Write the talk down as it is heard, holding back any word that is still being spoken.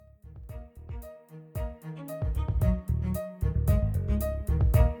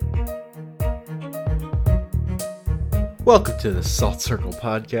Welcome to the Salt Circle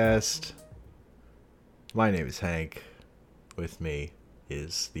Podcast. My name is Hank. With me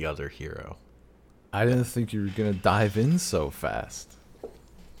is the other hero. I didn't think you were going to dive in so fast.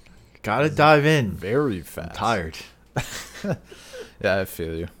 Gotta dive in. Very fast. I'm tired. Yeah, I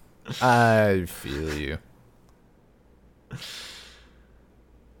feel you. I feel you.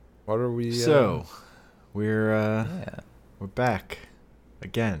 What are we... So, we're yeah. we're back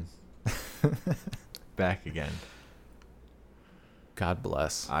again. Back again. God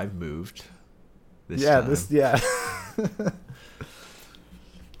bless. I've moved. This time. Yeah.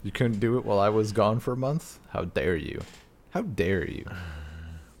 You couldn't do it while I was gone for a month? How dare you? How dare you?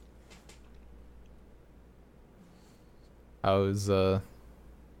 How's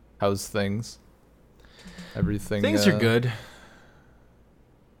things? Everything Things are good.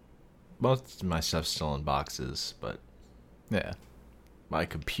 Most of my stuff's still in boxes, but Yeah. my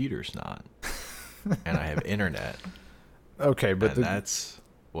computer's not. And I have internet. Okay, but And that's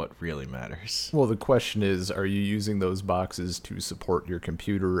what really matters. well, the question is, are you using those boxes to support your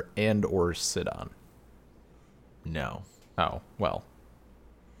computer and or sit on? No. Oh, well.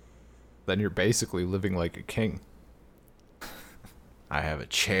 Then you're basically living like a king. I have a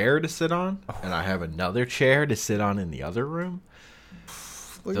chair to sit on, and I have another chair to sit on in the other room.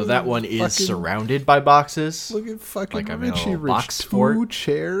 Look So at that one is fucking- surrounded by boxes. Look at fucking like I'm in a Richie little Rich. box Two fort.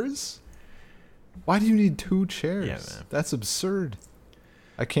 chairs? Why do you need two chairs? Yeah, man. That's absurd.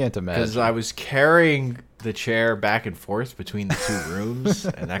 I can't Because imagine. I was carrying the chair back and forth between the two rooms,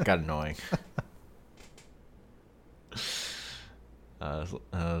 and that got annoying. I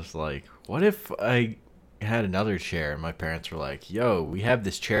was like, what if I had another chair? And my parents were like, yo, we have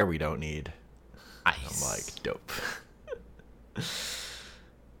this chair we don't need. I'm like, dope.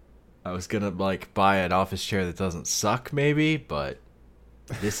 I was gonna like buy an office chair that doesn't suck, maybe, but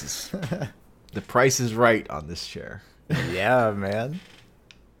this is the price is right on this chair. Yeah, man.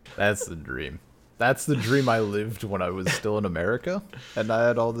 That's the dream. That's the dream I lived when I was still in America, and I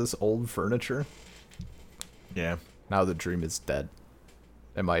had all this old furniture. Yeah, Now the dream is dead,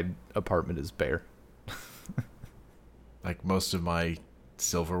 and my apartment is bare. like most of my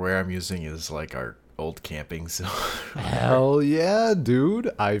silverware I'm using is like our old camping silverware. Hell yeah,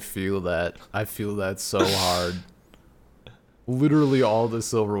 dude. I feel that. I feel that so hard. Literally all the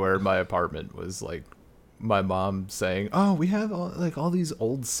silverware in my apartment was like my mom saying, "Oh, we have all these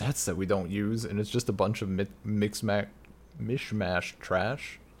old sets that we don't use, and it's just a bunch of mishmash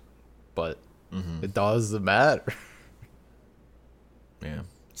trash." But it doesn't matter. Yeah,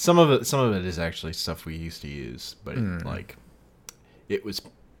 some of it is actually stuff we used to use, but it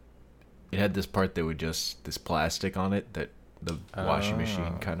had this part that would just this plastic on it that the washing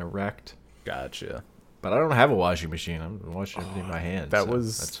machine kind of wrecked. Gotcha. But I don't have a washing machine. I'm washing everything in my hands. That so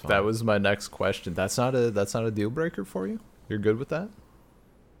was that's fine. that was my next question. That's not a deal breaker for you? You're good with that?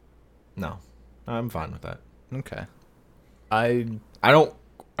 No, I'm fine with that. Okay. I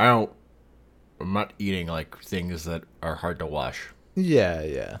I'm not eating like things that are hard to wash.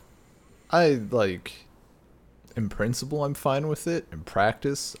 Yeah. I like, in principle, I'm fine with it. In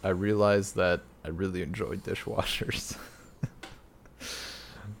practice, I realized that I really enjoy dishwashers.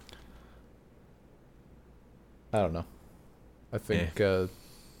 I don't know. I think when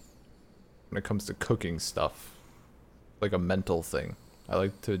it comes to cooking stuff, like a mental thing, I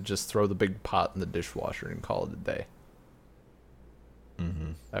like to just throw the big pot in the dishwasher and call it a day.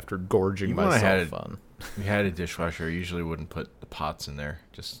 Mm-hmm. After gorging Even when I had myself on. We had a dishwasher. I usually wouldn't put the pots in there,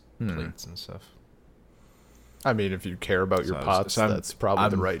 just plates and stuff. I mean, if you care about your pots, that's probably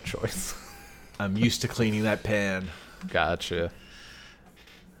the right choice. I'm used to cleaning that pan. Gotcha.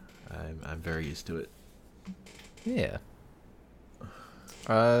 I'm very used to it. Yeah.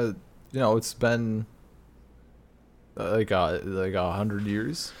 It's been like 100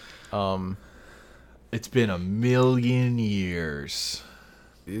 years. It's been a million years.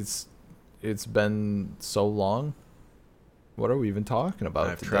 It's been so long. What are we even talking about?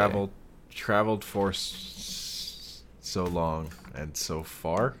 I've today? traveled for so long and so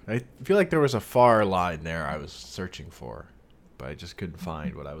far. I feel like there was a far line there I was searching for, but I just couldn't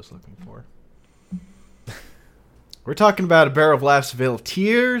find what I was looking for. We're talking about A Barrel of Laughs, a Veil of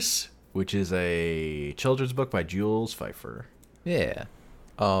Tears, which is a children's book by Jules Pfeiffer. Yeah.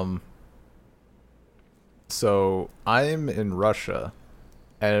 So I'm in Russia,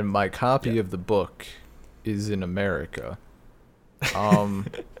 and my copy of the book is in America.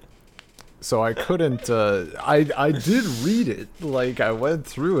 So I couldn't. I did read it. Like, I went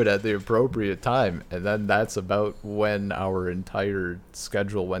through it at the appropriate time, and then that's about when our entire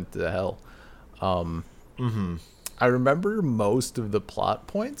schedule went to hell. I remember most of the plot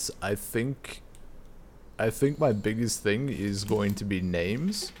points. I think I think my biggest thing is going to be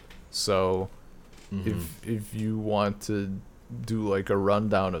names. So if you want to do like a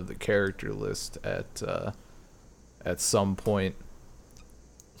rundown of the character list at some point,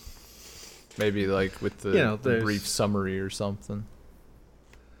 maybe like with the brief summary or something.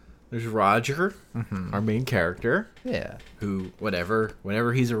 There's Roger, our main character. Yeah. Who, whenever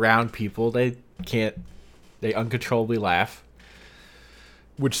he's around people, they uncontrollably laugh.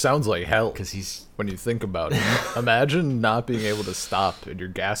 Which sounds like hell. Because he's... When you think about it. Imagine not being able to stop and you're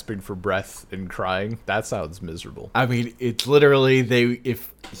gasping for breath and crying. That sounds miserable. I mean, it's literally,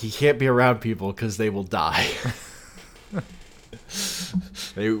 if he can't be around people because they will die.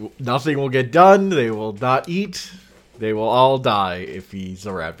 Nothing will get done. They will not eat. They will all die if he's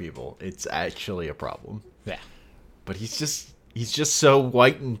around people. It's actually a problem. Yeah. But he's just so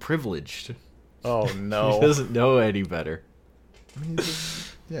white and privileged. Oh, no. He doesn't know any better.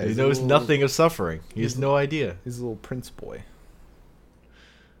 He knows nothing of suffering. He has no idea. He's a little prince boy.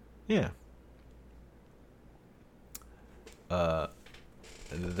 Yeah. And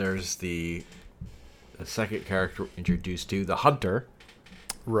there's the second character introduced to, the Hunter.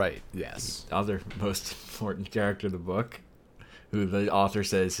 Right, yes. The other most important character in the book, who the author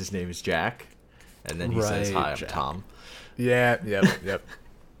says his name is Jack, and then he says, "Hi, I'm Jack. Tom." Yeah, yep.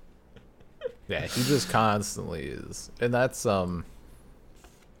 Yeah, he just constantly is. And that's, I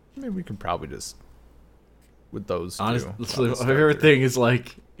mean, we can probably just, with those two. Honestly, my favorite thing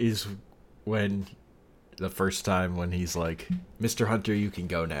is when, the first time when he's like, "Mr. Hunter, you can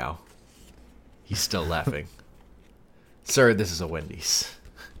go now." He's still laughing. "Sir, this is a Wendy's."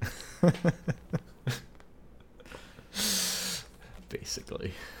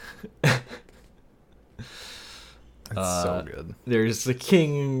 Basically. That's so good. There's the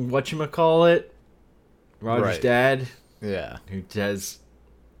king, whatchamacallit, Roger's dad. Yeah. Who says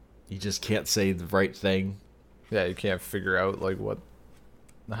he just can't say the right thing. Yeah, you can't figure out like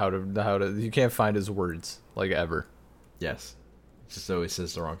how to you can't find his words like ever. Yes. Just always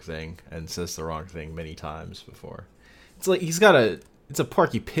says the wrong thing and says the wrong thing many times before. It's like it's a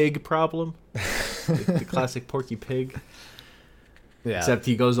Porky Pig problem. the classic Porky Pig. Yeah. Except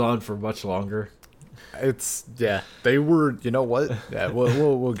he goes on for much longer. They were, you know what? Yeah,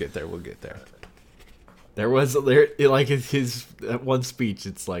 we'll get there. We'll get there. Like his one speech,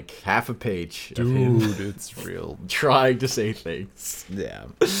 it's like half a page of him it's real trying to say things. Yeah.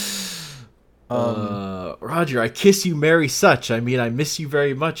 Roger, I kiss you, Mary Such. I mean, I miss you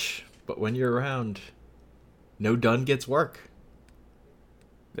very much, but when you're around, no done gets work.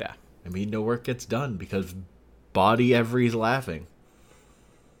 Yeah. I mean, no work gets done because Body Every's laughing.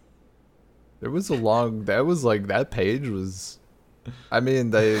 There was that page was, I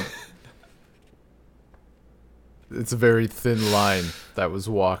mean, it's a very thin line that was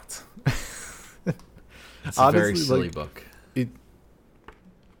walked. It's a very silly book.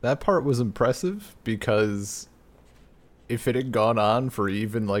 That part was impressive because if it had gone on for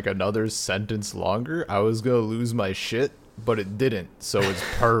even like another sentence longer, I was going to lose my shit, but it didn't. So it's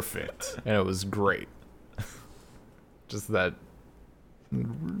perfect and it was great. Just that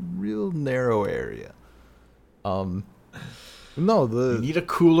real narrow area. No, You need a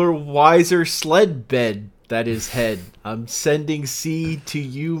cooler, wiser sled bed. That is head. I'm sending seed to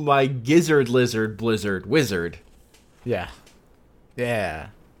you, my gizzard lizard blizzard wizard. Yeah.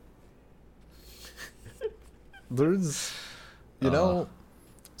 There's,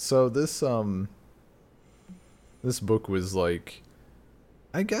 so this book was like,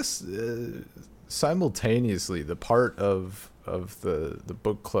 I guess, simultaneously the part of the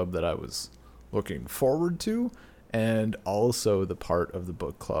book club that I was looking forward to, and also the part of the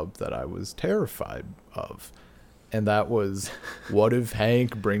book club that I was terrified of. And that was, what if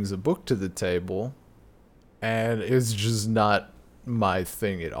Hank brings a book to the table and it's just not my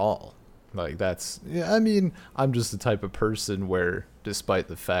thing at all? Like, I mean, I'm just the type of person where, despite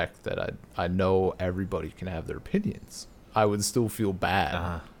the fact that I know everybody can have their opinions, I would still feel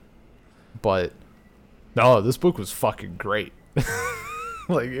bad. But, no, this book was fucking great.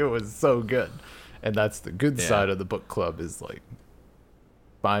 Like, it was so good. And that's the good side of the book club, is, like,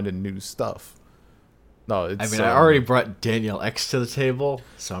 finding new stuff. No, it's... I mean, I already brought Daniel X to the table,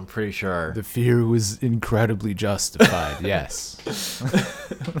 so I'm pretty sure... The fear was incredibly justified, yes.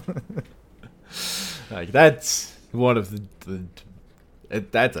 Like, that's one of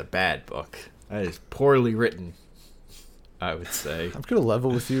that's a bad book. That is poorly written, I would say. I'm gonna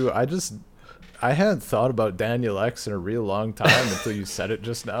level with you. I hadn't thought about Daniel X in a real long time until you said it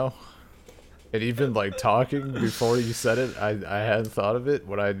just now. And even like talking before you said it, I hadn't thought of it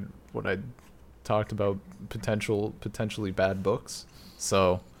when I talked about potentially bad books.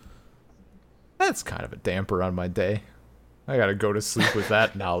 So That's kind of a damper on my day. I gotta go to sleep with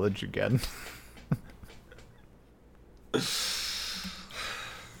that knowledge again.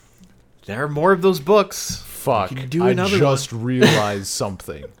 There are more of those books. Fuck, You can do I another just realized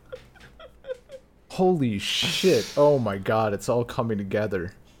something. Holy shit. Oh my god, it's all coming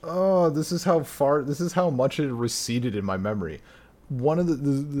together. Oh, this is how much it receded in my memory. One of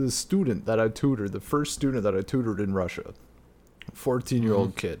the student that I tutored, the first student that I tutored in Russia,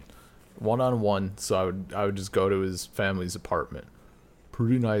 14-year-old kid, one-on-one, so I would just go to his family's apartment.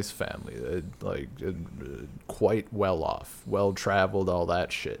 Pretty nice family, quite well off, well traveled, all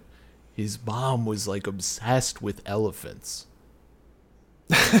that shit. His mom was like obsessed with elephants.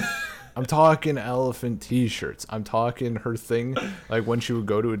 I'm talking elephant t-shirts. I'm talking her thing, like when she would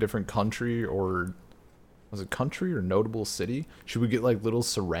go to a different country, or was it country or notable city, she would get like little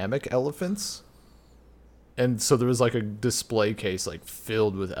ceramic elephants. And so there was like a display case like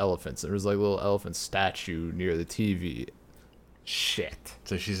filled with elephants. There was like a little elephant statue near the TV. Shit.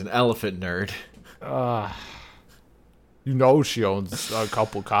 So she's an elephant nerd. You know she owns a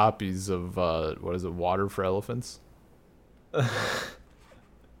couple copies of, what is it, Water for Elephants?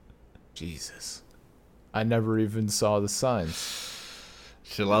 Jesus. I never even saw the signs.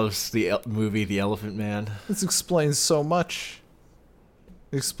 She loves the movie The Elephant Man. This explains so much.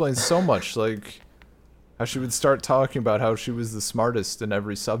 It explains so much, like how she would start talking about how she was the smartest in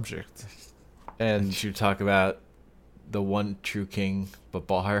every subject. And she would talk about the one true king,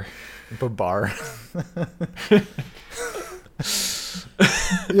 Babar. Babar.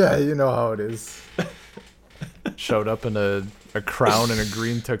 Yeah, you know how it is. Showed up in a crown and a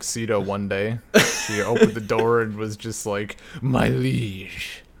green tuxedo one day. She opened the door and was just like, "My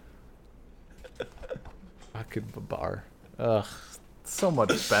liege." Fucking Babar. Ugh. So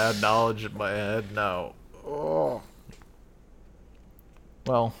much bad knowledge in my head now. Oh.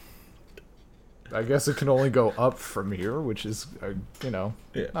 Well, I guess it can only go up from here, which is,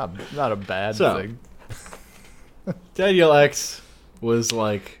 not a bad thing. Daniel X was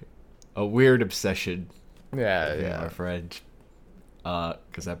like a weird obsession. Yeah. My friend.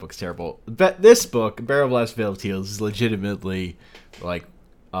 Because that book's terrible. But this book, Bear of Last Veiled Teals, is legitimately like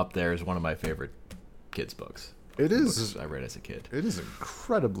up there as one of my favorite kids' books. It is. I read as a kid. It is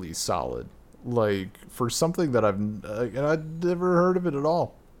incredibly solid. Like, for something that I'd never heard of it at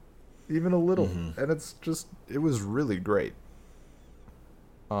all. Even a little. Mm-hmm. And it was really great.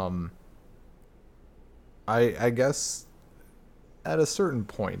 I guess at a certain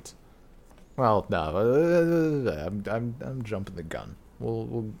point, well, no, I'm jumping the gun.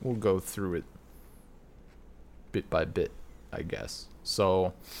 We'll go through it bit by bit, I guess.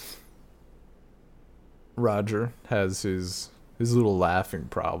 So Roger has his little laughing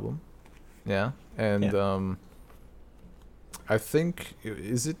problem. Yeah. And I think,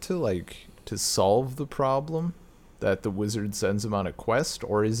 is it to solve the problem that the wizard sends him on a quest,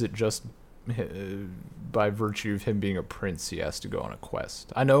 or is it just by virtue of him being a prince he has to go on a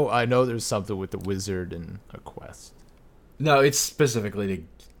quest? I know there's something with the wizard and a quest. No, it's specifically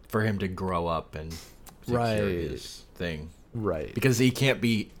for him to grow up and secure his thing. Right. Because he can't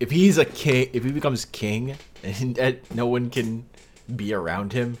be, if he's a king, if he becomes king and no one can be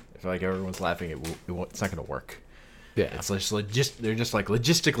around him, if like everyone's laughing, it's not going to work. Yeah. It's they're just like,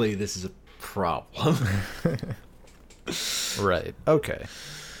 logistically, this is a problem. Right. Okay.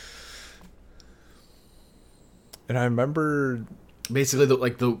 And I remember basically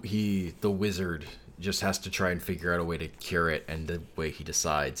the wizard just has to try and figure out a way to cure it, and the way he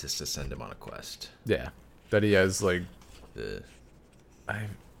decides is to send him on a quest. Yeah. That he has like the I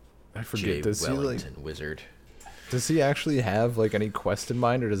forget. Jay Does Wellington wizard. Does he actually have like any quest in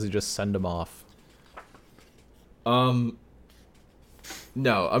mind, or does he just send him off?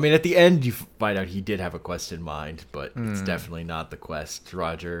 No, I mean, at the end you find out he did have a quest in mind, but it's definitely not the quest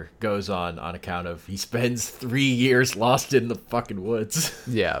Roger goes on account of he spends 3 years lost in the fucking woods.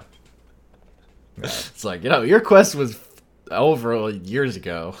 Yeah. It's like, your quest was over years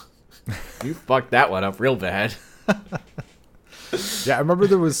ago. You fucked that one up real bad. Yeah, I remember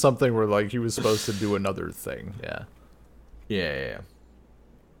there was something where like he was supposed to do another thing. Yeah. Yeah.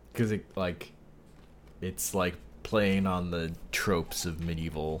 Because it's like playing on the tropes of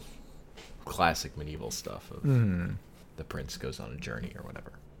classic medieval stuff of the prince goes on a journey or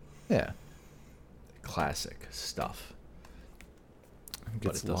whatever. Yeah. Classic stuff.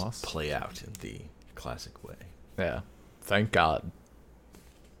 But it doesn't play out in the classic way. Yeah. Thank God.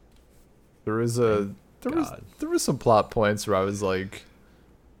 There was some plot points where I was like,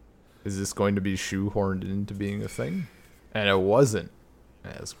 is this going to be shoehorned into being a thing? And it wasn't.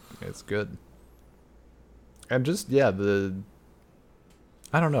 Yeah, it's good. And just, yeah,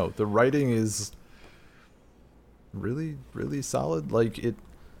 I don't know. The writing is really, really solid. Like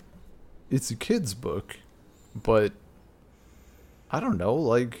it's a kid's book, but I don't know.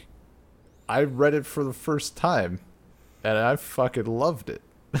 Like I read it for the first time, and I fucking loved it.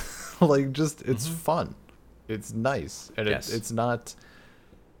 Like, just it's fun, it's nice, and Yes. it's not.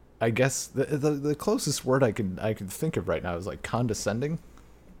 I guess the closest word I can think of right now is like condescending.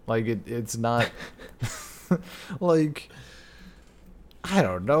 Like it's not like I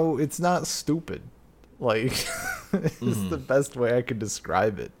don't know. It's not stupid. Like it's the best way I could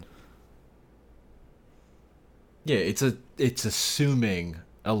describe it. Yeah, it's assuming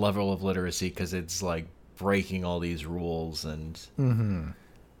a level of literacy because it's like breaking all these rules and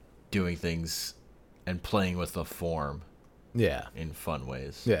doing things and playing with the form Yeah. in fun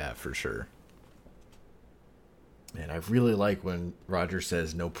ways. Yeah, for sure. And I really like when Roger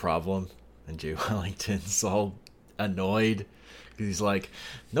says no problem and Jay Wellington's all annoyed because he's like,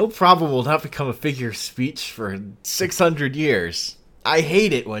 no problem will not become a figure of speech for 600 years. I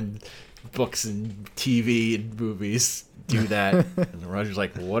hate it when books and TV and movies do that. And Roger's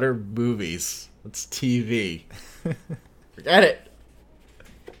like, what are movies? What's TV? Forget it.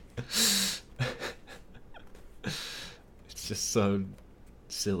 It's just so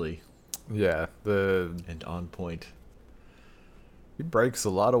silly Yeah, and on point. he breaks a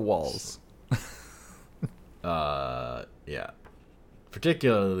lot of walls. Yeah.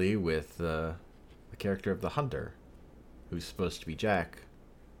 Particularly with the character of the hunter, who's supposed to be Jack,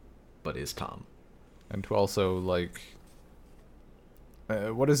 but is Tom. And to also like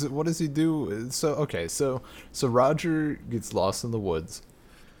what does he do? So Roger gets lost in the woods,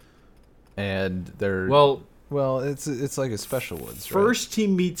 and they're Well, it's like a special woods. first he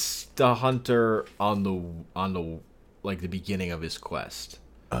meets the hunter on the like the beginning of his quest.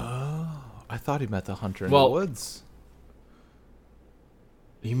 Right? I thought he met the hunter in Well, the woods.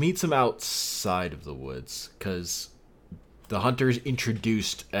 He meets him outside of the woods because the hunter's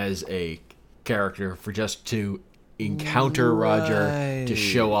introduced as a character for just to encounter Roger to Right.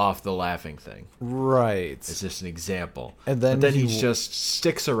 show off the laughing thing. Right. It's just an example. And then but then he he just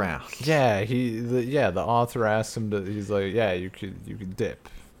sticks around. Yeah, the author asks him to. He's like, yeah, you could dip,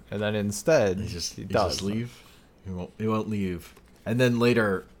 and then instead He just does leave. He won't leave. And then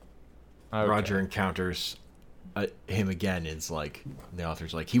later, Okay. Roger encounters him again. It's like the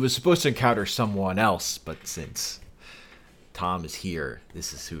author's like he was supposed to encounter someone else, but since Tom is here,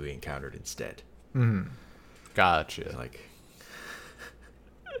 this is who he encountered instead. Gotcha. Like,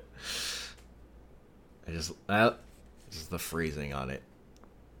 just the phrasing on it.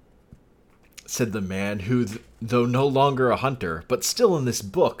 Said the man who, though no longer a hunter, but still in this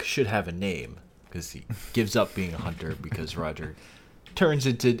book, should have a name. Because he gives up being a hunter because Roger turns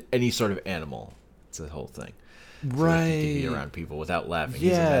into any sort of animal. It's the whole thing. So that he can be around people without laughing.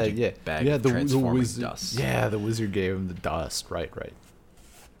 He's a magic bag of transforming wizard, dust. Yeah, the wizard gave him the dust. Right.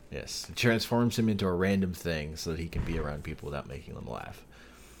 Yes. It transforms him into a random thing so that he can be around people without making them laugh.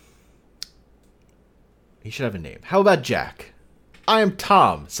 He should have a name. How about Jack? I am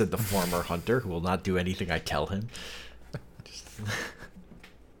Tom, said the former hunter, who will not do anything I tell him.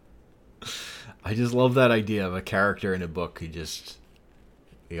 I just love that idea of a character in a book who just...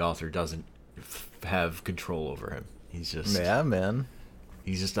 the author doesn't have control over him. He's just... Yeah, man.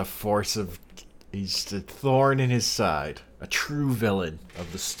 He's just a force of... he's just a thorn in his side. A true villain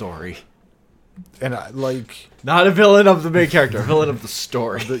of the story. And I like Not a villain of the main character, a villain of the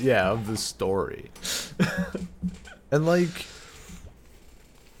story. of the story. And like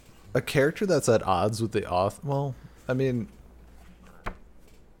a character that's at odds with the author. Well, I mean,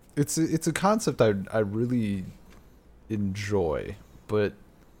 it's a concept I really enjoy, but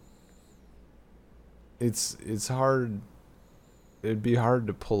it's hard. It'd be hard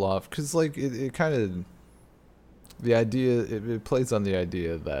to pull off because like it kind of the idea it plays on the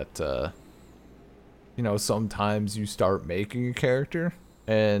idea that sometimes you start making a character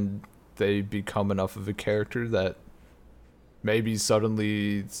and they become enough of a character that maybe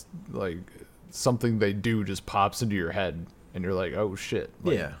suddenly it's like something they do just pops into your head and you're like, oh shit,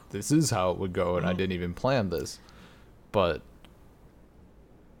 like, Yeah. this is how it would go and I didn't even plan this. But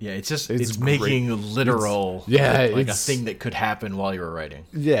Yeah, it's just It's it's making great. literal It's- like a thing that could happen while you were writing.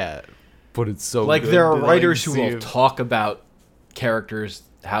 yeah, but it's so Like good there are to, writers who see will it- talk about characters,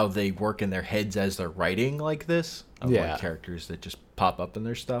 how they work in their heads as they're writing like this. Of Yeah. like characters that just pop up in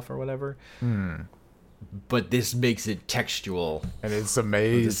their stuff or whatever. But this makes it textual. and it's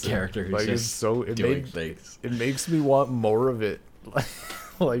amazing. This character who's like it's just so it doing makes things. it makes me want more of it,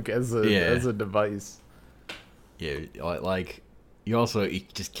 like as a device. Yeah, like you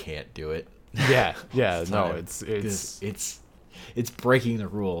just can't do it. Yeah, no, Time. it's 'Cause it's it's breaking the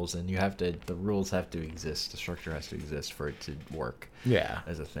rules, and the rules have to exist. The structure has to exist for it to work. Yeah.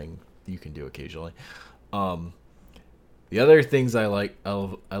 As a thing you can do occasionally. The other things I like,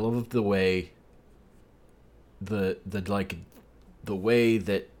 I love the way the way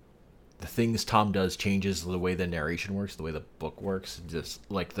that the things Tom does changes the way the narration works, the way the book works. Just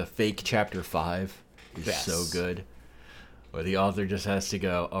like the fake chapter 5 is so good, where the author just has to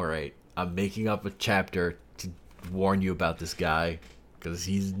go, all right, I'm making up a chapter to warn you about this guy because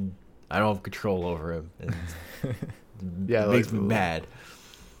I don't have control over him. And yeah, it makes me mad.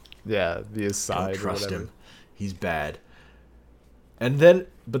 Yeah, the aside. Don't trust him. He's bad.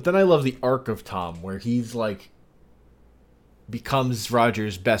 But then I love the arc of Tom, where he's like becomes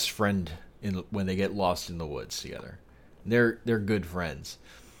Roger's best friend when they get lost in the woods together. They're good friends,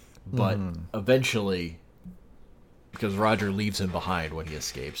 but eventually, because Roger leaves him behind when he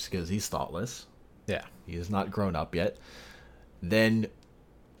escapes, because he's thoughtless. Yeah, he is not grown up yet. Then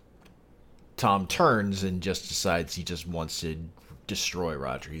Tom turns and just decides he just wants to destroy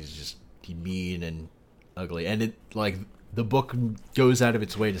Roger. He's mean and ugly, and it like the book goes out of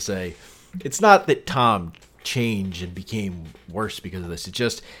its way to say it's not that Tom changed and became worse because of this. It's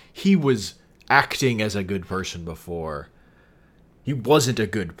just he was acting as a good person before. He wasn't a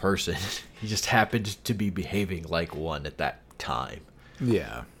good person. He just happened to be behaving like one at that time.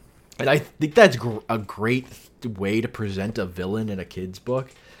 Yeah. And I think that's a great way to present a villain in a kid's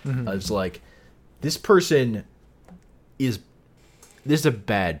book. It's like, this person is a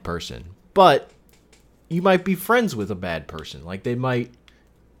bad person, but you might be friends with a bad person. Like, they might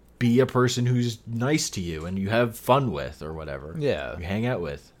be a person who's nice to you and you have fun with or whatever. Yeah. You hang out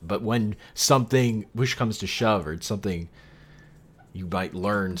with. But when something, push comes to shove, or it's something, you might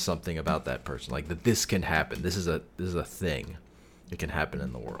learn something about that person. Like, that this can happen. This is a thing. It can happen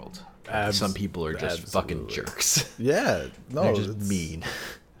in the world. Some people are just fucking jerks. Yeah. No, they're just mean.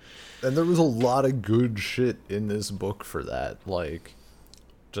 And there was a lot of good shit in this book for that. Like,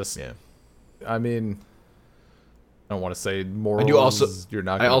 just, yeah. I mean, I don't want to say morals.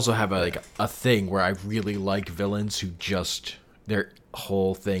 I also have a thing where I really like villains who just, their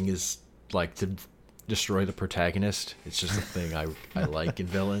whole thing is like to destroy the protagonist. It's just a thing I like in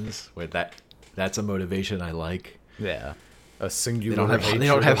villains, where that's a motivation I like. Yeah. A singular they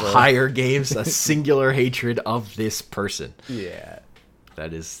don't have higher games, a singular hatred of this person. Yeah.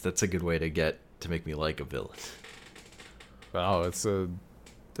 That's a good way to make me like a villain. Oh, it's a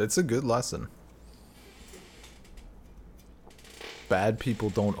good lesson. Bad people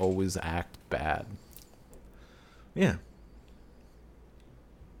don't always act bad. Yeah.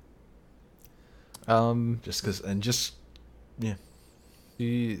 Yeah.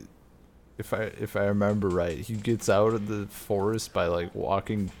 If I remember right, he gets out of the forest by like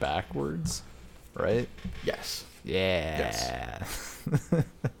walking backwards, right? Yes. Yeah. Yes.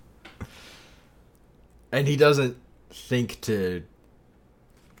 And he doesn't think to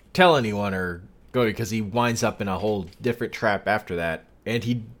tell anyone or go, because he winds up in a whole different trap after that. And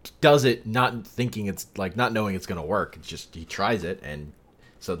he does it not knowing it's going to work. It's just, he tries it and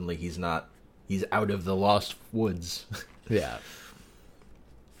suddenly he's out of the lost woods. Yeah.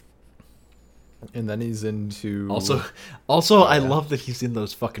 And then he's into... Also, I love that he's in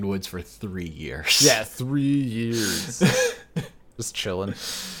those fucking woods for 3 years. Yeah, 3 years. Just chilling.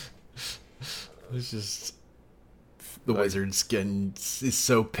 It's just... The wizard's is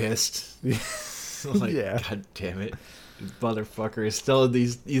so pissed. Like, yeah. God damn it. This motherfucker is still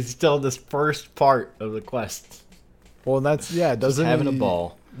he's still in this first part of the quest. Well, and that's, yeah, doesn't having a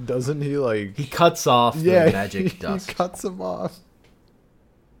ball. Doesn't he, like... He cuts off the magic dust. He cuts him off.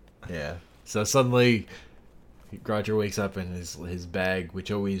 Yeah. So suddenly, Roger wakes up and his bag,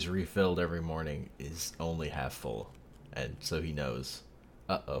 which always refilled every morning, is only half full. And so he knows,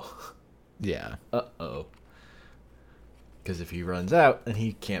 uh-oh. Yeah. Uh-oh. Because if he runs out, then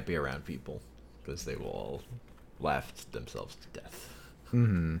he can't be around people. Because they will all laugh themselves to death.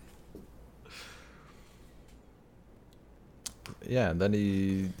 Mm-hmm. Yeah, and then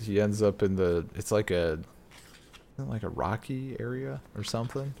he ends up in it's like a rocky area or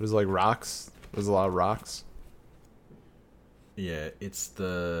something. There's like rocks. There's a lot of rocks. Yeah, it's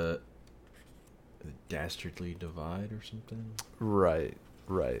the Dastardly Divide or something. Right.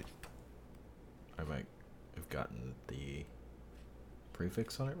 I might have gotten the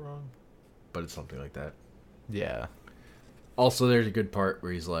prefix on it wrong, but it's something like that. Yeah. Also, there's a good part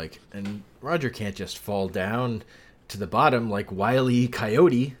where he's like, and Roger can't just fall down to the bottom like Wile E.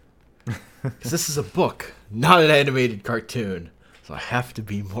 Coyote. Because this is a book, not an animated cartoon. So I have to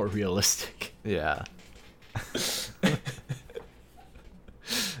be more realistic. Yeah.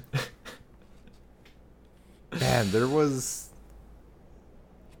 Man, there was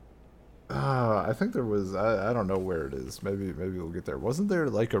I think there was. I don't know where it is. Maybe we'll get there. Wasn't there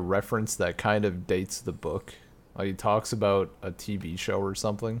like a reference that kind of dates the book? Like he talks about a TV show or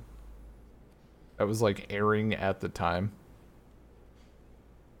something that was like airing at the time.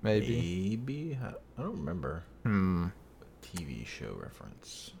 Maybe I don't remember. TV show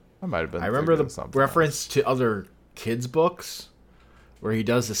reference. I might have been. I remember the something reference to other kids' books where he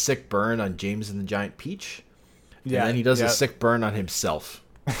does a sick burn on James and the Giant Peach. Yeah, and then he does a sick burn on himself.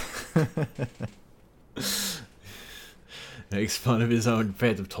 Makes fun of his own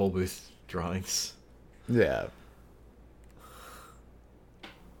Phantom Tollbooth drawings. Yeah.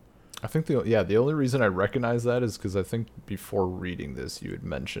 I think the only reason I recognize that is because I think before reading this you had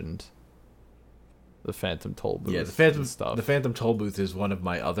mentioned the Phantom Tollbooth. Yeah, the Phantom Tollbooth is one of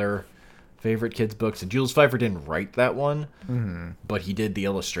my other favorite kids' books, and Jules Pfeiffer didn't write that one, but he did the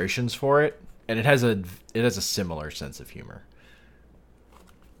illustrations for it, and it has a similar sense of humor.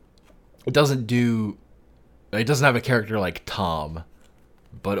 It doesn't have a character like Tom,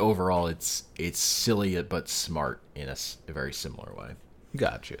 but overall it's silly but smart in a very similar way.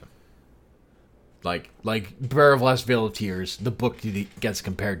 Gotcha. Like Beware of Last Veil of Tears, the book he gets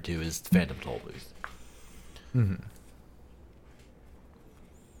compared to is Phantom Tollbooth. Mm-hmm.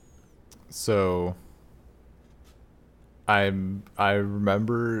 So I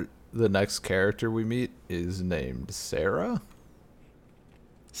remember the next character we meet is named Sarah.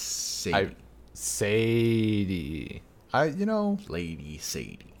 Sadie. Sadie. Lady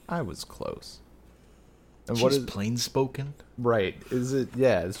Sadie. I was close. And She's plain spoken. Right. Is it?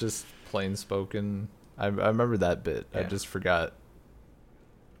 Yeah, it's just plain spoken. I remember that bit. Yeah. I just forgot.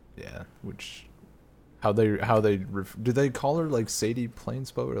 Yeah, how they do they call her like Sadie plain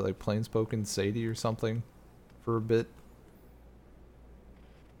spoken or like plain spoken Sadie or something for a bit?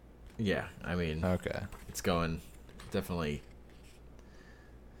 Yeah, I mean, okay, it's going definitely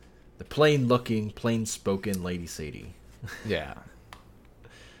the plain looking, plain spoken Lady Sadie. Yeah.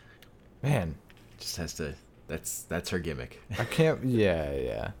 Man, just has to. That's her gimmick. I can't.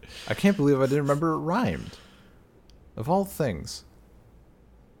 Yeah. I can't believe I didn't remember it rhymed. Of all things.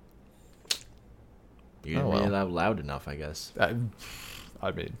 You didn't read it out loud enough, I guess. I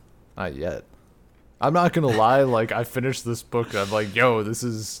mean, not yet. I'm not gonna lie. Like, I finished this book. I'm like, yo, this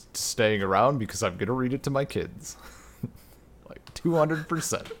is staying around because I'm gonna read it to my kids. Like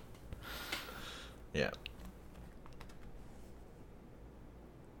 200%. Yeah.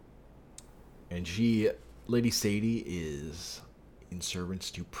 And Lady Sadie is in service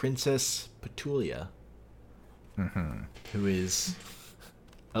to Princess Petulia, who is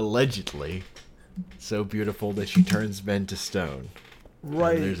allegedly so beautiful that she turns men to stone.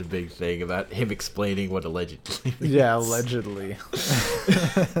 Right. And there's a big thing about him explaining what allegedly means. Yeah, allegedly.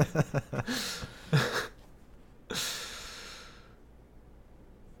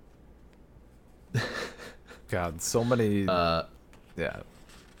 God, so many. Yeah.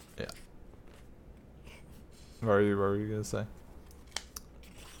 What were you gonna say?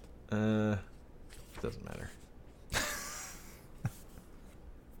 Doesn't matter.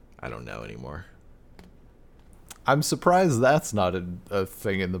 I don't know anymore. I'm surprised that's not a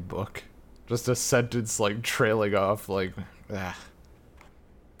thing in the book. Just a sentence like trailing off like,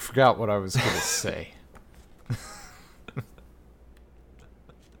 forgot what I was gonna say.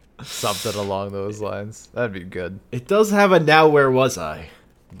 Something along those lines. That'd be good. It does have a now where was I,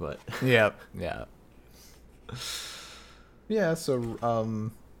 but yeah. Yeah,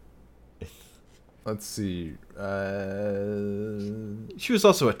 so let's see. She was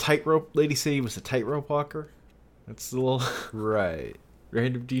also a tightrope. Lady Sadie was a tightrope walker. That's the little right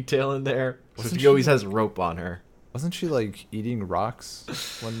random detail in there. So she always has a rope on her. Wasn't she like eating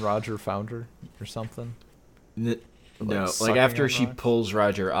rocks when Roger found her or something? No, like after she pulls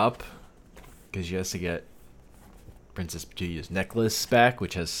Roger up, because she has to get Princess Petulia's necklace back,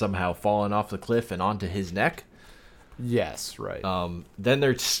 which has somehow fallen off the cliff and onto his neck. Yes, right. Then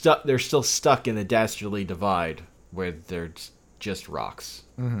they're stuck. They're still stuck in the Dastardly Divide, where they're just rocks.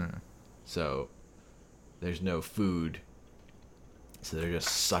 Mm-hmm. So there's no food. So they're just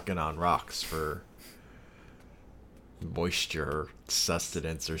sucking on rocks for moisture or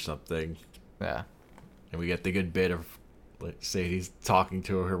sustenance or something. Yeah. And we get the good bit of, let's say, he's talking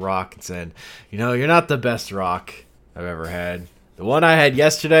to her rock and saying, you're not the best rock I've ever had. The one I had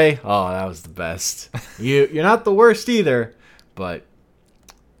yesterday, oh, that was the best. You're not the worst either, but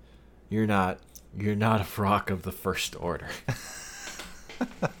you're not a rock of the first order.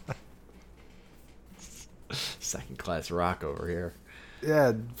 Second class rock over here.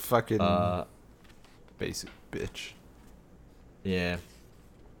 Yeah, fucking basic bitch. Yeah.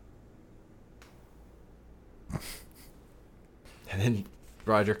 And then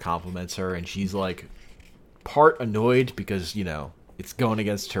Roger compliments her, and she's like part annoyed because, you know, it's going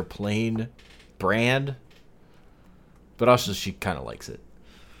against her plain brand, but also she kind of likes it.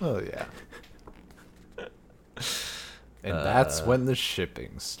 Oh, yeah. And that's when the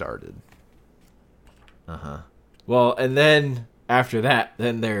shipping started. Well, and then after that,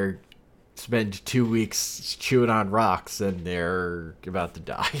 then they're spend 2 weeks chewing on rocks, and they're about to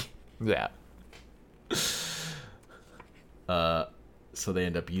die. Yeah. So they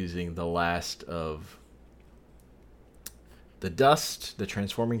end up using the last of the dust, the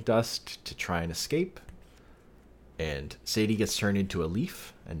transforming dust, to try and escape. And Sadie gets turned into a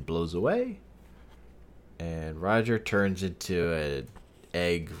leaf and blows away. And Roger turns into an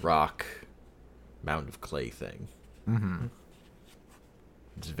egg rock mound of clay thing. Mm-hmm.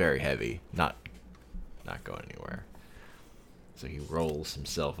 It's very heavy, not going anywhere. So he rolls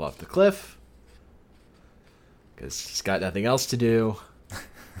himself off the cliff because he's got nothing else to do.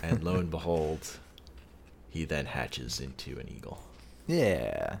 And lo and behold, he then hatches into an eagle.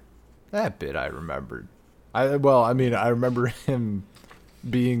 Yeah. That bit I remembered. I remember him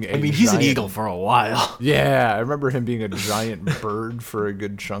being he's an eagle for a while. Yeah, I remember him being a giant bird for a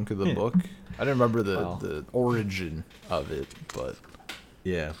good chunk of the book. I didn't remember the origin of it, but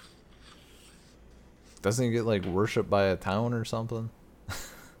yeah. Doesn't he get like worshipped by a town or something?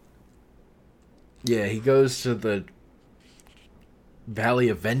 Yeah, he goes to the Valley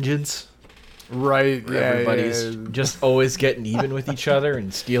of Vengeance. Right, Where everybody's just always getting even with each other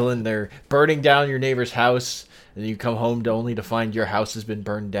and burning down your neighbor's house, and you come home only to find your house has been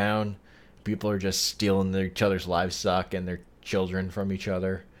burned down. People are just stealing each other's livestock and their children from each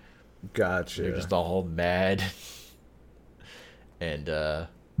other. Gotcha. They're just all mad. And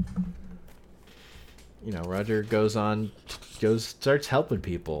Roger starts helping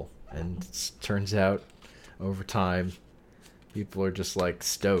people, and turns out over time people are just like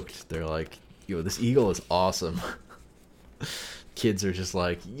stoked. They're like, yo, this eagle is awesome. Kids are just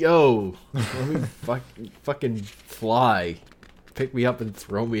like, yo, let me fucking fly. Pick me up and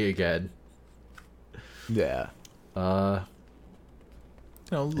throw me again. Yeah.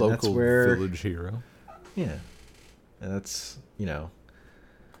 Local village hero. Yeah. And that's,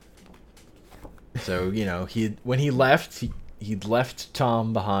 So, when he left, he'd left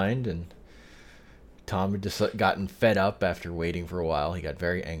Tom behind, and Tom had just gotten fed up after waiting for a while. He got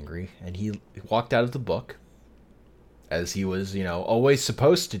very angry, and he walked out of the book, as he was, always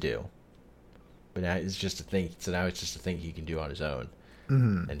supposed to do. But now it's just a thing. So now it's just a thing he can do on his own.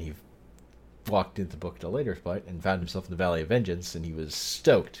 Mm-hmm. And he walked into the book at a later point and found himself in the Valley of Vengeance, and he was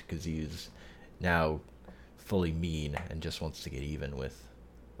stoked because he's now fully mean and just wants to get even with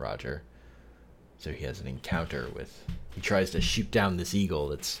Roger. So he has an encounter he tries to shoot down this eagle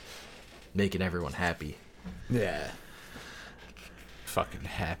that's making everyone happy. Yeah. Fucking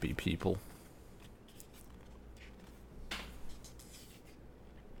happy people.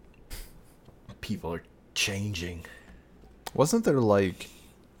 People are changing. Wasn't there like...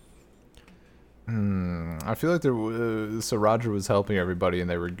 I feel like so Roger was helping everybody and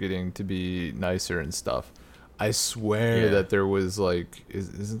they were getting to be nicer and stuff. I swear that there was like...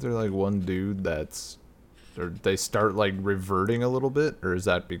 Isn't there like one dude that's... Or they start like reverting a little bit? Or is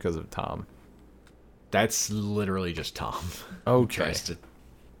that because of Tom? That's literally just Tom. Okay. Tries to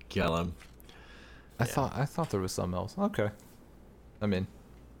kill him. I thought there was something else. Okay. I mean...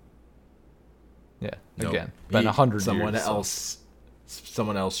 Yeah, again, been 100 years.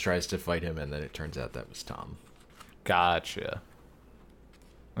 Someone else tries to fight him, and then it turns out that was Tom. Gotcha.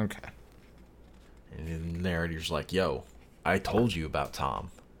 Okay. And the narrator's like, "Yo, I told you about Tom.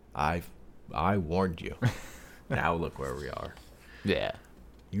 I warned you. Now look where we are. Yeah.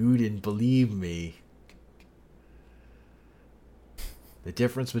 You didn't believe me." The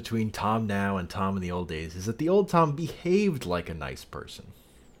difference between Tom now and Tom in the old days is that the old Tom behaved like a nice person.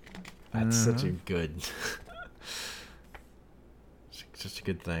 That's such a good, such a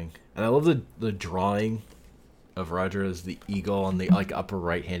good thing. And I love the drawing of Roger as the eagle on the upper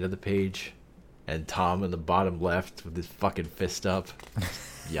right hand of the page, and Tom in the bottom left with his fucking fist up,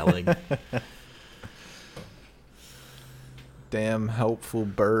 yelling. Damn helpful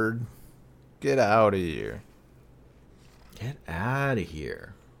bird. Get out of here. Get out of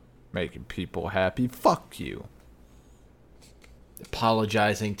here. Making people happy. Fuck you.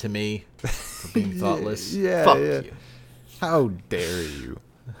 Apologizing to me for being thoughtless. Fuck you. How dare you?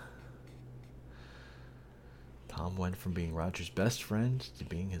 Tom went from being Roger's best friend to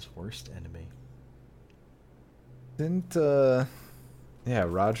being his worst enemy. Didn't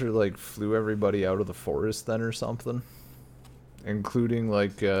Roger like flew everybody out of the forest then or something? Including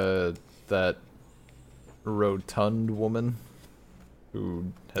like that rotund woman.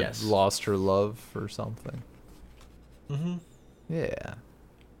 who had Yes. lost her love or something. Mm-hmm. Yeah.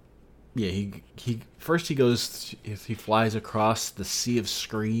 Yeah, he flies across the Sea of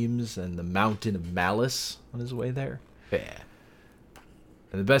Screams and the Mountain of Malice on his way there. Yeah.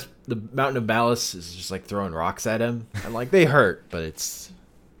 And the Mountain of Malice is just like throwing rocks at him, and like they hurt, but it's,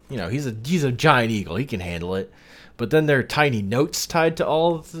 he's a giant eagle, he can handle it. But then there are tiny notes tied to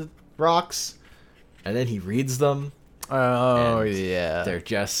all of the rocks, and then he reads them. Oh and yeah. they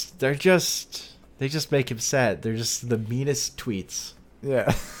just make him sad. They're just the meanest tweets.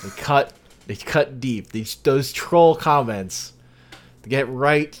 Yeah. They cut deep. Those troll comments get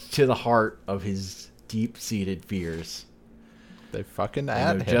right to the heart of his deep-seated fears. They fucking And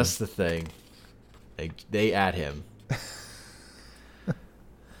at they're him. just the thing. They at him.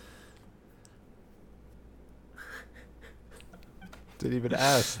 Didn't even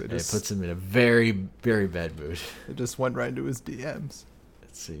ask. They And it just puts him in a very, very bad mood. they just went right into his DMs.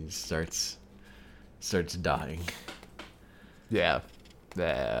 He starts dying. Yeah.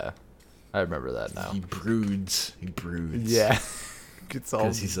 Yeah. I remember that now. He broods. Yeah. Gets all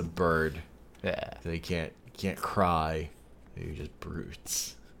Because he's a bird. yeah. So he can't cry. He just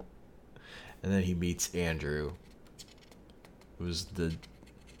broods. And then he meets Andrew, who's the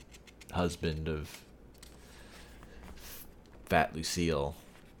husband of Fat Lucille,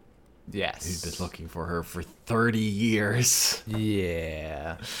 Yes. who's been looking for her for 30 years.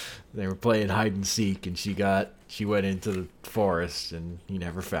 Yeah. They were playing hide and seek, and she went into the forest, and he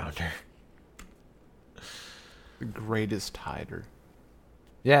never found her. The greatest hider.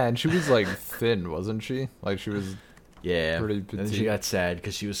 Yeah, and she was like thin, wasn't she? Like she was Yeah. pretty And then she petite. got sad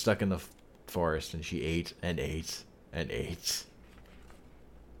because she was stuck in the forest, and she ate and ate and ate.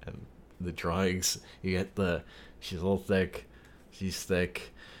 And the drawings, she's a little thick, she's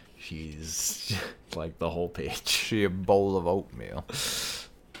thick, she's like the whole page. She a bowl of oatmeal.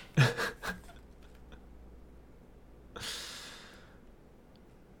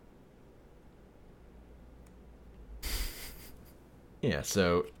 Yeah,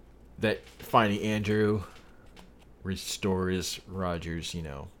 so that finding Andrew restores Roger's,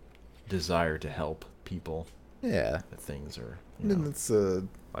 desire to help people. Yeah. That things are, I mean, it's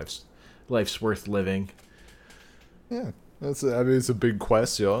life's worth living. yeah. It's a big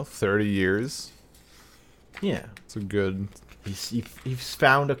quest, 30 years. Yeah, It's a good he's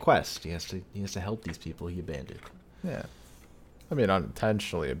found a quest. He has to help these people he abandoned. yeah. I mean,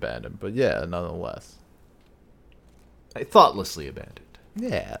 unintentionally abandoned, but yeah, nonetheless. Thoughtlessly abandoned.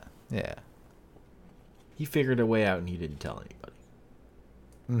 Yeah. Yeah. He figured a way out, and he didn't tell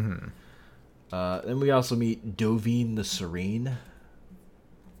anybody. Mm-hmm. Then we also meet Dovine the Serene.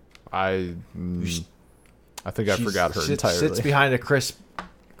 I think I forgot her entirely. Sits behind a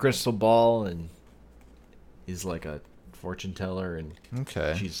crystal ball and is like a fortune teller, and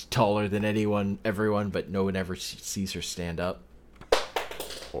Okay. she's taller than everyone, but no one ever sees her stand up.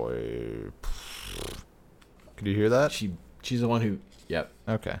 Boy. Could you hear that? She's the one who. Yep,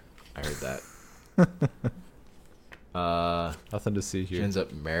 Okay. I heard that. Nothing to see She here. ends up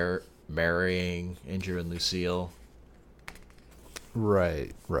marrying Andrew and Lucille,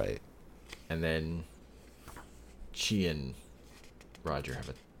 Right. and then she and Roger have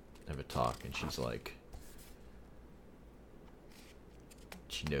a talk, and she's like,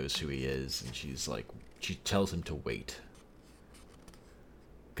 she knows who he is, and she tells him to wait,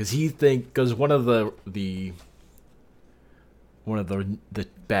 because one of the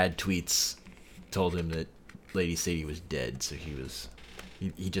bad tweets told him that Lady Sadie was dead, so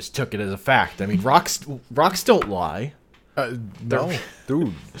he just took it as a fact. I mean, rocks don't lie. No,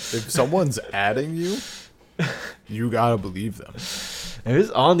 dude. If someone's adding you, you gotta believe them. If it's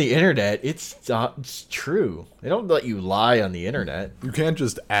on the internet, it's true. They don't let you lie on the internet. You can't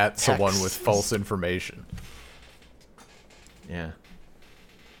just at someone with Texts. false information. Yeah.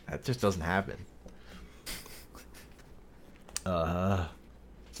 That just doesn't happen. So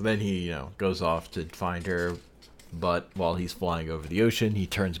then he, goes off to find her, but while he's flying over the ocean, he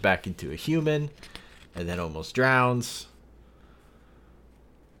turns back into a human and then almost drowns.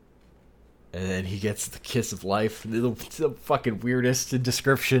 And then he gets the kiss of life. The fucking weirdest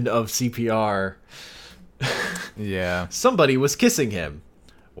description of CPR. Yeah. Somebody was kissing him.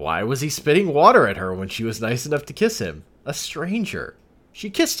 Why was he spitting water at her when she was nice enough to kiss him? A stranger. She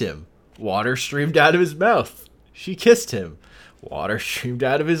kissed him. Water streamed out of his mouth. She kissed him. Water streamed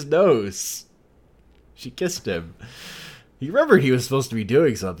out of his nose. She kissed him. He remembered he was supposed to be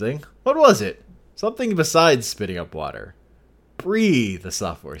doing something. What was it? Something besides spitting up water. Breathe, the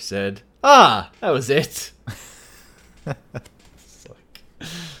software said. Ah, that was it. It's like,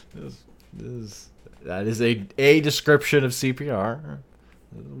 this is That is a description of CPR.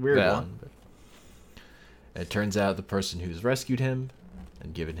 Weird one. But it turns out the person who's rescued him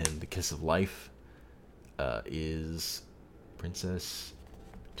and given him the kiss of life is Princess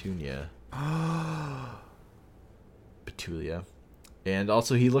Petunia. Petulia. And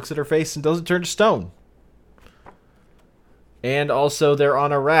also he looks at her face and doesn't turn to stone. And also they're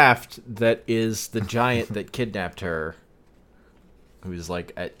on a raft that is the giant that kidnapped her, who's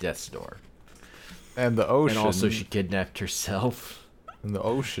like at death's door. And the ocean. And also she kidnapped herself. And the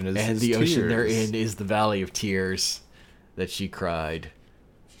ocean is And the tears. ocean they're in is the Valley of Tears that she cried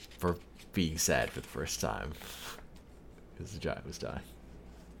for being sad for the first time. Because the giant was dying.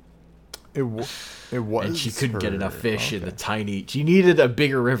 It was. And she couldn't get enough fish in the tiny... She needed a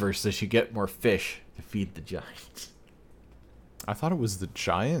bigger river so she could get more fish to feed the giants. I thought it was the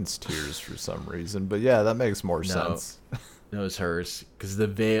giant's tears for some reason. But yeah, that makes more sense. No, it was hers.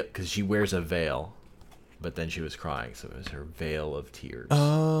 Because she wears a veil. But then she was crying, so it was her veil of tears.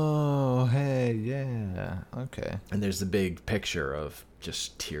 Oh, hey, yeah. Okay. And there's a big picture of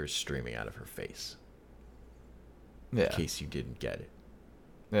just tears streaming out of her face. Yeah. In case you didn't get it.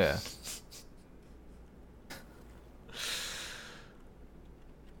 Yeah.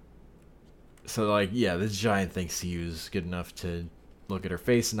 So, like, yeah, this giant thinks he was good enough to look at her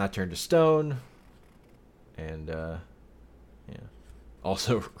face and not turn to stone. And, yeah.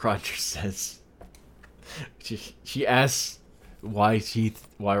 Also, Roger says... She asks why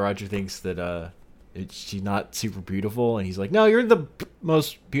Roger thinks that she's not super beautiful, and he's like, "No, you're the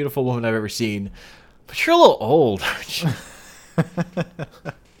most beautiful woman I've ever seen, but you're a little old, aren't you?"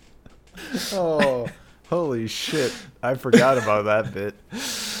 Oh, holy shit! I forgot about that bit.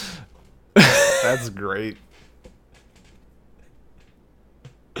 That's great.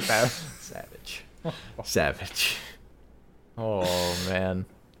 Savage. Savage. Oh man.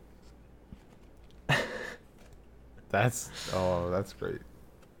 That's great.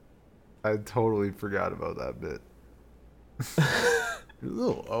 I totally forgot about that bit. You're a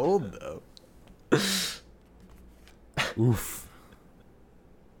little old though. Oof.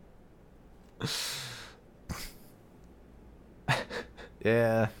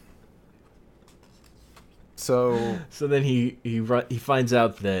 Yeah. So then he finds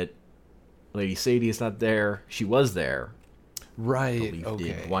out that Lady Sadie is not there. She was there. Right.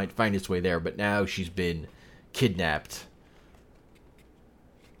 Did find its way there, but now she's been kidnapped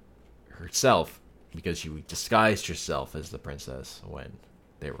herself because she disguised herself as the princess when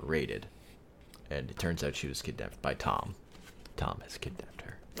they were raided, and it turns out she was kidnapped by Tom. Tom has kidnapped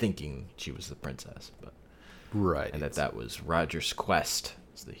her, thinking she was the princess, but and that was Roger's quest,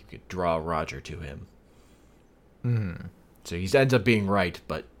 so that he could draw Roger to him. Mm. So he ends up being right,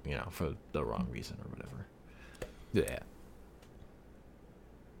 but for the wrong reason or whatever. Yeah.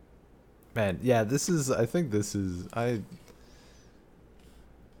 Man, yeah, I think bits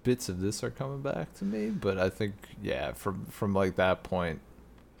of this are coming back to me, but I think, yeah, from like that point,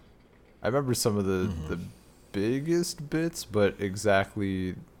 I remember some of the biggest bits, but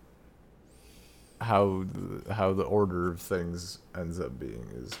exactly how the order of things ends up being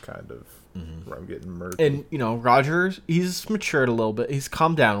is kind of where I'm getting murky. And, Roger, he's matured a little bit. He's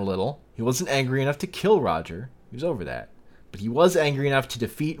calmed down a little. He wasn't angry enough to kill Roger. He was over that. But he was angry enough to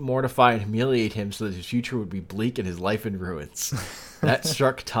defeat, mortify, and humiliate him so that his future would be bleak and his life in ruins. That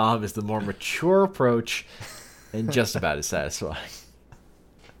struck Tom as the more mature approach and just about as satisfying.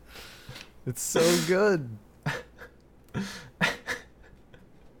 It's so good.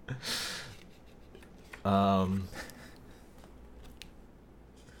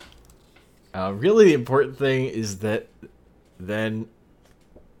 Really the important thing is that then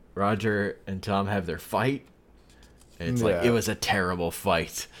Roger and Tom have their fight. And it's like, it was a terrible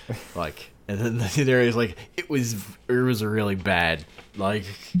fight. Like, and then the scenario's like, it was really bad. Like,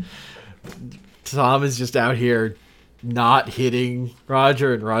 Tom is just out here not hitting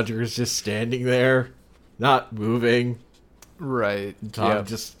Roger, and Roger is just standing there, not moving. Right. Tom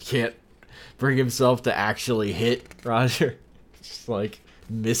just can't bring himself to actually hit Roger. Just like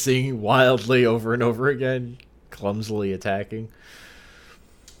missing wildly over and over again, clumsily attacking.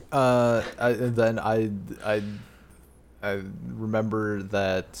 I remember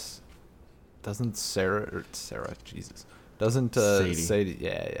that doesn't Sadie doesn't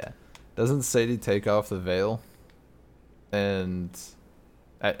Sadie take off the veil? And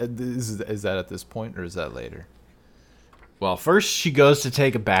is that at this point or is that later? Well, first she goes to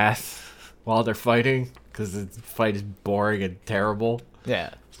take a bath while they're fighting because the fight is boring and terrible.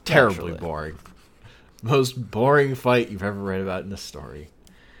 Yeah, terribly boring. Most boring fight you've ever read about in a story.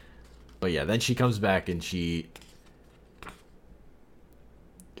 But yeah, then she comes back and she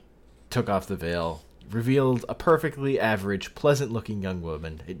took off the veil revealed a perfectly average, pleasant-looking young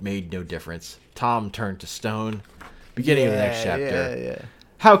woman. It made no difference. Tom turned to stone. Beginning of the next chapter. Yeah.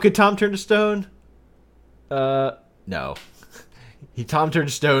 How could Tom turn to stone? No. Tom turned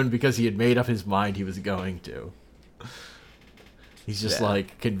to stone because he had made up his mind he was going to. He's just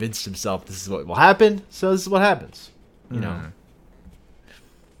like convinced himself this is what will happen, so this is what happens. You know.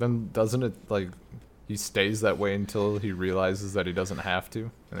 Then doesn't it like he stays that way until he realizes that he doesn't have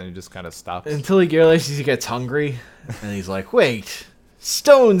to, and then he just kind of stops until he realizes he gets hungry, and he's like, "Wait,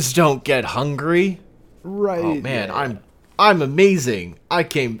 stones don't get hungry." Right. Oh man, I'm amazing. I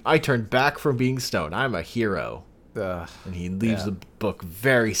turned back from being stone. I'm a hero. And he leaves the book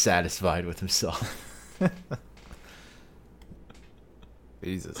very satisfied with himself.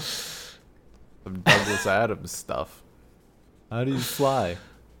 Jesus. Some Douglas Adams stuff. How do you fly?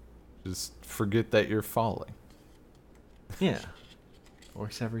 Just forget that you're falling. Yeah.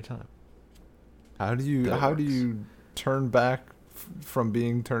 Works every time. How do you turn back from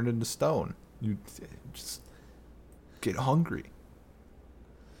being turned into stone? You just get hungry.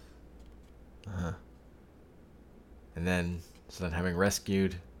 And then, having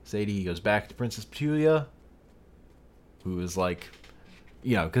rescued Sadie, he goes back to Princess Petulia, who is like,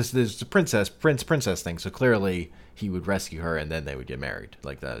 you know, because there's the princess thing, so clearly he would rescue her and then they would get married.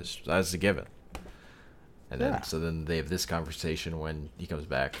 Like, that's a given. And then they have this conversation when he comes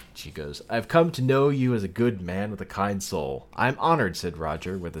back. She goes, "I've come to know you as a good man with a kind soul. I'm honored," said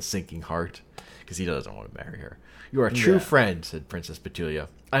Roger with a sinking heart, because he doesn't want to marry her. "You are a true friend," said Princess Petulia.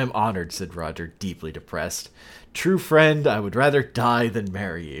 "I am honored," said Roger, deeply depressed. "True friend, I would rather die than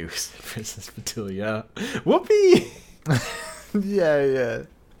marry you," said Princess Petulia. Whoopee! Yeah.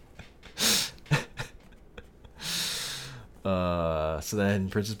 So then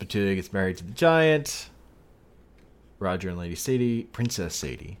Princess Petulia gets married to the giant. Roger and Lady Sadie, Princess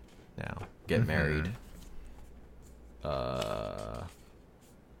Sadie, now get married. The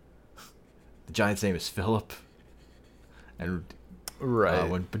giant's name is Philip. And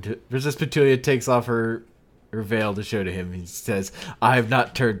when Princess Petulia takes off her veil to show to him, he says, "I have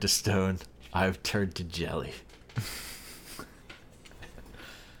not turned to stone. I have turned to jelly."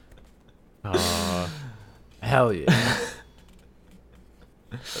 Hell yeah.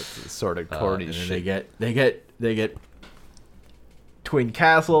 That's a sort of corny and shit. They get twin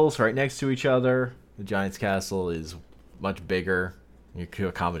castles right next to each other. The giant's castle is much bigger. You could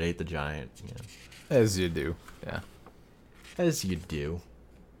accommodate the giant. As you do. Yeah. As you do.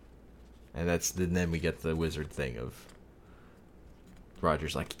 And then we get the wizard thing of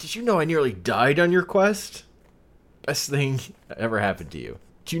Roger's like, "Did you know I nearly died on your quest? Best thing that ever happened to you.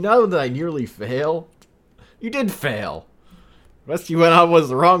 Did you know that I nearly failed? You did fail. The quest you went on was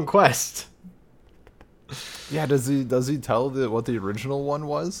the wrong quest." Yeah, does he tell what the original one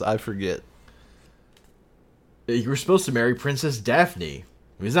was? I forget. You were supposed to marry Princess Daphne.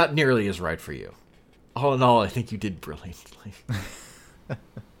 It was not nearly as right for you. All in all, I think you did brilliantly.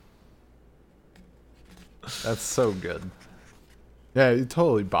 That's so good. Yeah, you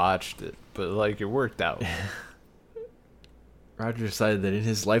totally botched it, but like it worked out. Roger decided that in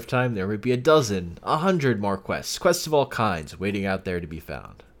his lifetime there would be 12, 100 more quests of all kinds waiting out there to be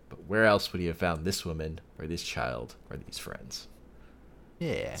found. But where else would he have found this woman, or this child, or these friends?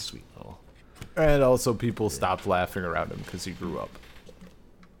 Yeah. Sweet little. And also people stopped laughing around him because he grew up.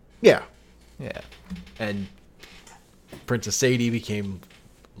 Yeah. Yeah. And Princess Sadie became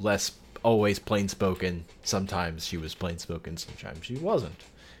less always plain spoken. Sometimes she was plain spoken, sometimes she wasn't.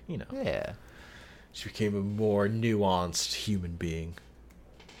 You know. Yeah. She became a more nuanced human being.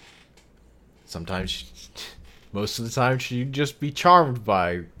 Most of the time, she'd just be charmed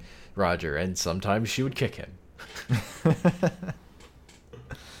by Roger, and sometimes she would kick him.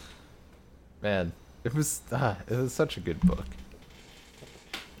 Man, it was such a good book.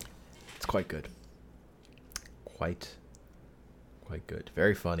 It's quite good. Quite good.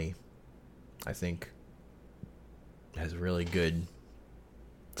 Very funny. I think it has a really good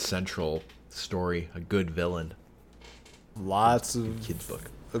central story, a good villain. Lots of kids book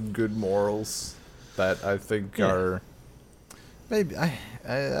of good morals that I think are maybe I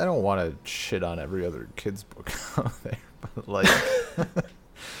don't want to shit on every other kids book out there, but like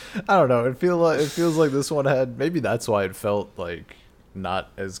I don't know, it feels like this one had, maybe that's why it felt like not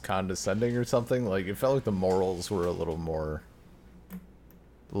as condescending or something. Like it felt like the morals were a little more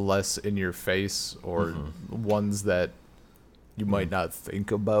less in your face, or ones that you might not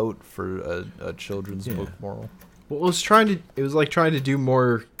think about for a children's book moral. Well, it was trying to do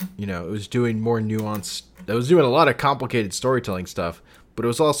more, it was doing more nuanced. It was doing a lot of complicated storytelling stuff, but it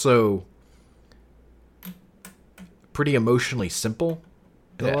was also pretty emotionally simple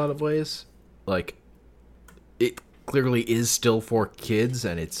in a lot of ways. Like, it clearly is still for kids,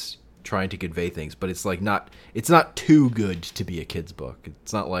 and it's trying to convey things, but it's like it's not too good to be a kid's book.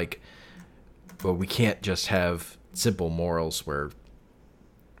 It's not like, well, we can't just have simple morals where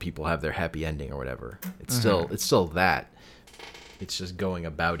people have their happy ending or whatever. It's still that. It's just going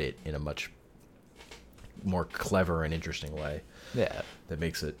about it in a much more clever and interesting way. Yeah. That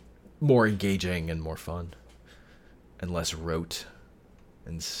makes it more engaging and more fun and less rote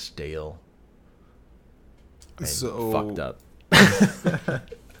and stale and fucked up.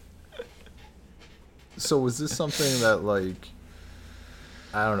 So was this something that, like,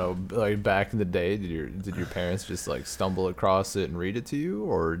 I don't know, like back in the day, did your parents just like stumble across it and read it to you,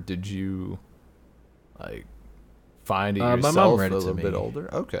 or did you like find it yourself my mom read a it to little me. bit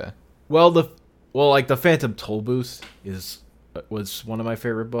older? Okay. Well, like the Phantom Tollbooth was one of my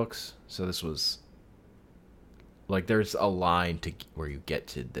favorite books. So this was like, there's a line to where you get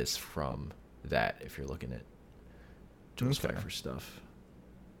to this from that if you're looking at Jules Pfeiffer stuff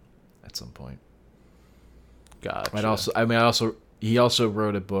at some point. Gotcha. He also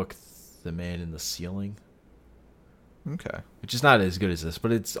wrote a book, The Man in the Ceiling. Okay. Which is not as good as this,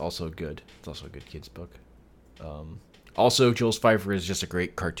 but it's also good. It's also a good kid's book. Also, Jules Pfeiffer is just a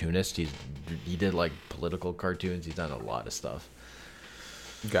great cartoonist. He did like political cartoons. He's done a lot of stuff.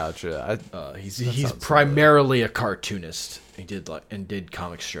 Gotcha. He's primarily a cartoonist. He did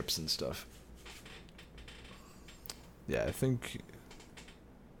comic strips and stuff. Yeah, I think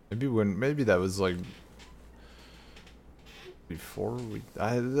maybe that was like before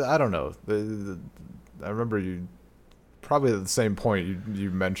I don't know. I remember you probably at the same point you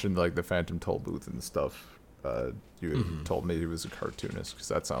mentioned like the Phantom Tollbooth and stuff. You had told me he was a cartoonist, because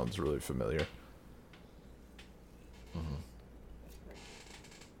that sounds really familiar.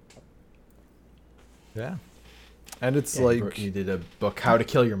 Yeah, and it's like you did a book, How to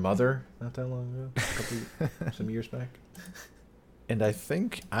Kill Your Mother, not that long ago, some years back. And I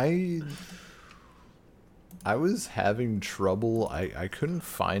think I was having trouble. I couldn't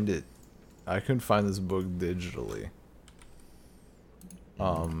find it. I couldn't find this book digitally.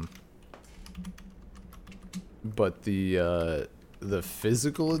 But the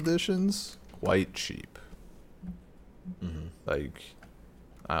physical editions, quite cheap. Like,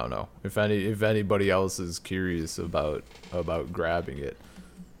 I don't know if anybody else is curious about grabbing it.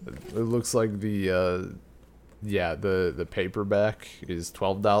 It looks like the paperback is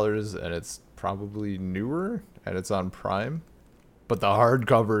 $12, and it's probably newer, and it's on Prime, but the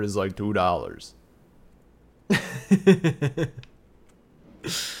hardcover is like $2.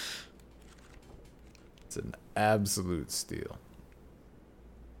 It's an absolute steal.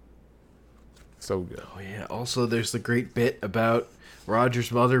 So good. Oh yeah. Also, there's the great bit about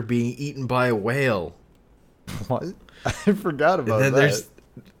Roger's mother being eaten by a whale. What? I forgot about and then that.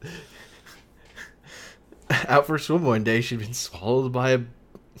 There's out for a swim one day, she'd been swallowed by a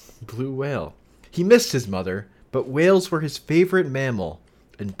blue whale. He missed his mother, but whales were his favorite mammal,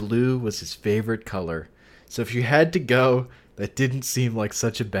 and blue was his favorite color. So if you had to go, that didn't seem like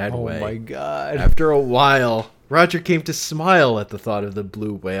such a bad way. Oh my god. After a while, Roger came to smile at the thought of the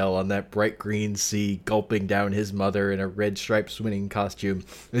blue whale on that bright green sea, gulping down his mother in a red striped swimming costume,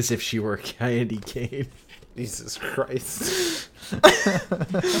 as if she were a candy cane. Jesus Christ.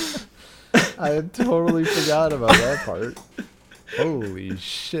 I had totally forgot about that part. Holy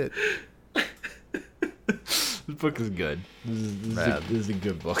shit. This book is good. This is a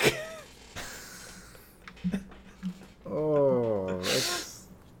good book. Oh,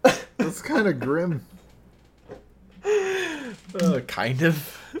 that's kind of grim. Kind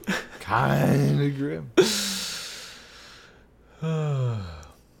of. Kind of grim.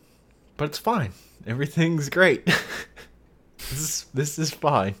 But it's fine. Everything's great. This is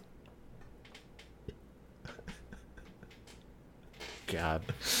fine. God.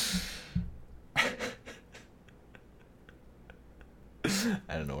 I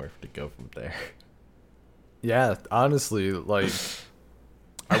don't know where to go from there. Yeah, honestly, like,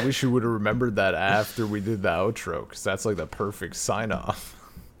 I wish you would have remembered that after we did the outro, because that's like the perfect sign off.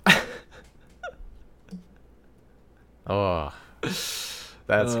 Oh, that's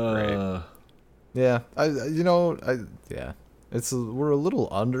great. Yeah, we're a little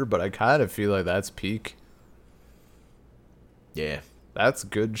under, but I kind of feel like that's peak. Yeah. That's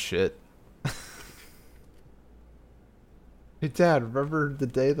good shit. Hey, Dad, remember the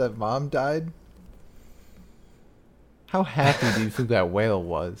day that Mom died? How happy do you think that whale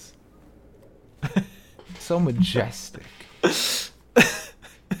was? So majestic.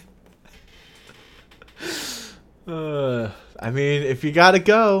 I mean, if you gotta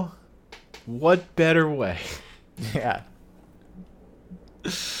go, what better way? Yeah.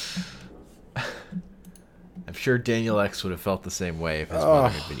 I'm sure Daniel X would have felt the same way if his mother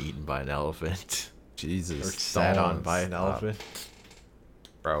had been eaten by an elephant. Jesus. Or sat on by an elephant.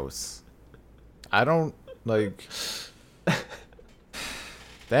 Gross. I don't, like...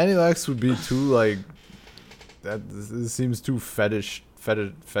 Daniel X would be too, like... This seems too fetishized?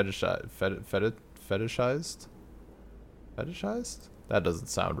 Fetishized? That doesn't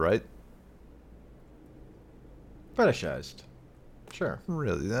sound right. Fetishized. Sure.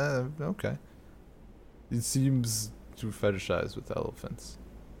 Really? Okay. It seems too fetishized with elephants.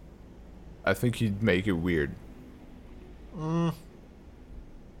 I think he'd make it weird.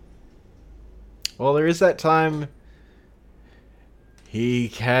 Well, there is that time he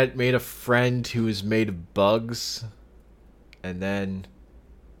had made a friend who was made of bugs, and then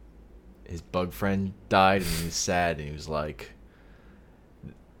his bug friend died, and he was sad, and he was like,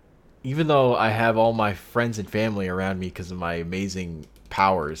 even though I have all my friends and family around me because of my amazing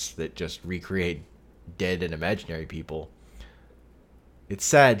powers that just recreate dead and imaginary people, it's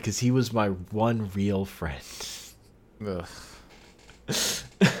sad because he was my one real friend. Ugh. This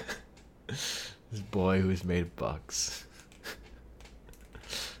boy who was made of bugs.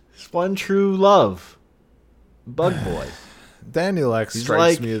 This one true love. Bug boy. Daniel X He's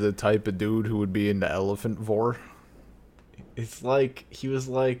strikes like- me as the type of dude who would be into elephant vor. It's like he was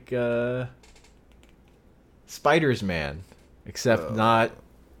like Spider's Man, except not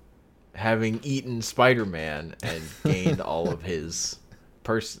having eaten Spider-Man and gained all of his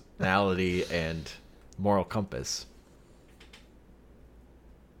personality and moral compass.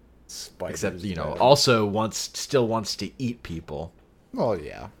 Except, you know, also still wants to eat people. Well,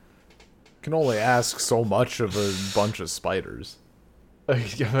 yeah. Can only ask so much of a bunch of spiders.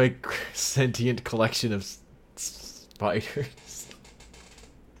 He's got a sentient collection of spiders.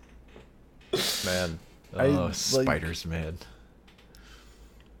 Man. Spiders, man.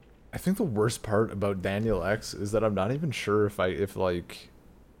 I think the worst part about Daniel X is that I'm not even sure if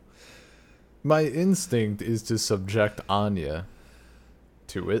my instinct is to subject Anya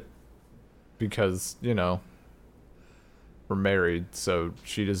to it. Because, you know, we're married, so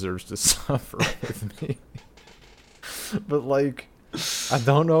she deserves to suffer with me. But, like, I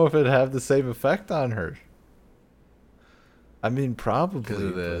don't know if it'd have the same effect on her. I mean, probably. Because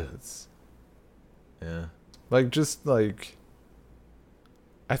of the... but it's, Yeah. like, just, like...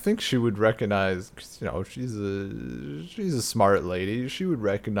 I think she would recognize, 'cause, you know, she's a smart lady. She would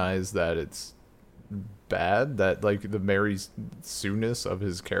recognize that it's bad, that, like, the Mary Sue-ness of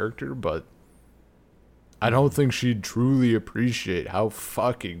his character, but I don't think she'd truly appreciate how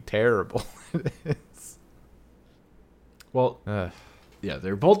fucking terrible it is. Well, yeah,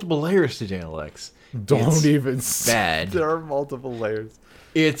 there are multiple layers to Daniel X. Don't It's even bad. There are multiple layers.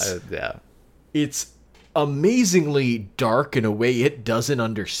 It's Yeah. it's amazingly dark in a way it doesn't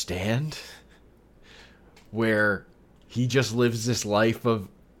understand, where he just lives this life of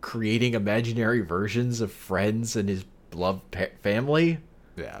creating imaginary versions of friends and his beloved family,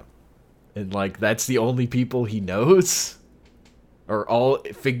 Yeah. and like that's the only people he knows, or all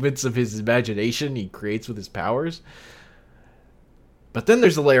figments of his imagination he creates with his powers. But then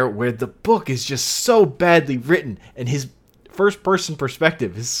there's a layer where the book is just so badly written and his first person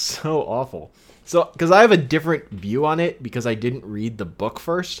perspective is so awful. So, because I have a different view on it because I didn't read the book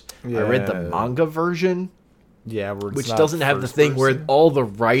first. I read the Yeah. manga version, Yeah, where it's which not doesn't have the first thing where person. all the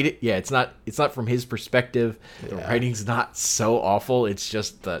writing. Yeah, it's not from his perspective. The Yeah. writing's not so awful. It's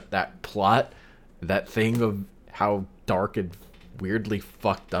just that plot, that thing of how dark and weirdly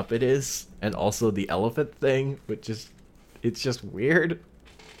fucked up it is, and also the elephant thing, which is it's just weird.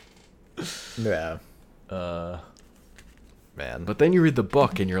 Yeah. Man. But then you read the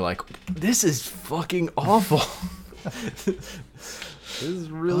book and you're like, this is fucking awful. This is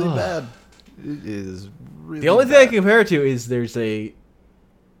really bad. It is really The only thing I bad. can compare it to is there's the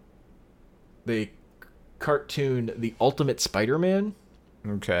cartoon, The Ultimate Spider-Man,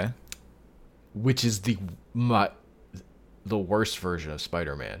 Okay. which is the worst version of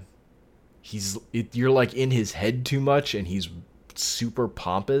Spider-Man. You're like in his head too much, and he's super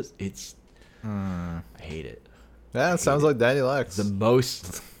pompous. I hate it. Yeah, it sounds like Daniel X. The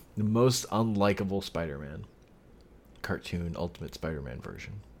most unlikable Spider-Man cartoon, Ultimate Spider-Man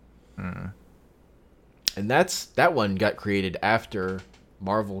version. And that one got created after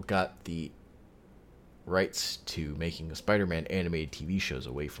Marvel got the rights to making the Spider-Man animated TV shows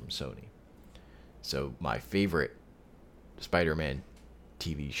away from Sony. So my favorite Spider-Man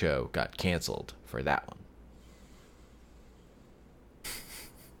TV show got canceled for that one.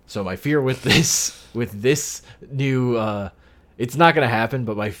 So my fear with this new, it's not going to happen,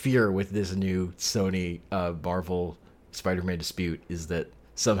 but my fear with this new Sony Marvel Spider-Man dispute is that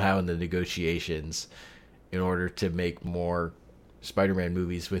somehow in the negotiations, in order to make more Spider-Man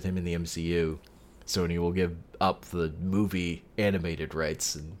movies with him in the MCU, Sony will give up the movie animated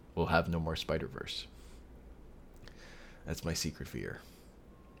rights and we'll have no more Spider-Verse. That's my secret fear.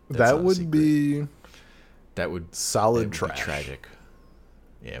 That would be that would solid trash. Be tragic.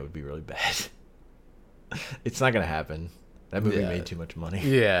 Yeah, it would be really bad. It's not gonna happen. That movie made too much money.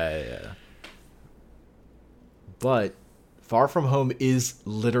 Yeah. But Far From Home is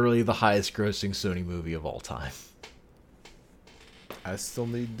literally the highest grossing Sony movie of all time. I still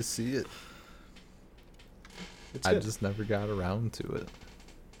need to see it. I just never got around to it.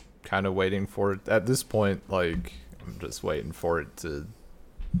 Kind of waiting for it. At this point, like, I'm just waiting for it to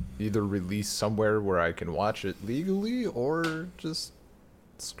either release somewhere where I can watch it legally or just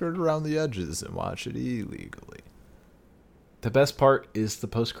skirt around the edges and watch it illegally. The best part is the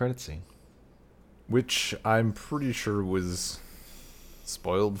post-credit scene. Which I'm pretty sure was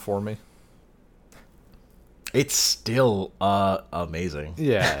spoiled for me. It's still amazing.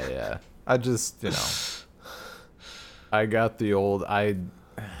 Yeah. I just, I got the old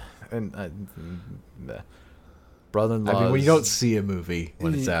brother-in-law. I mean, when you don't see a movie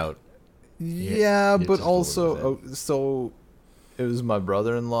when it's out. Yeah, but also, so it was my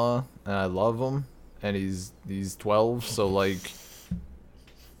brother-in-law, and I love him, and he's 12, so like,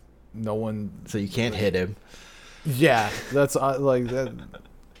 no one. So you can't hit him. Yeah, that's like that.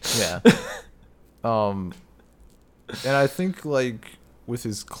 Yeah. And I think like with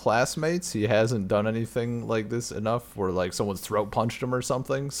his classmates, he hasn't done anything like this enough where like someone's throat punched him or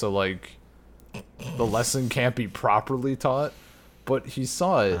something. So like the lesson can't be properly taught. But he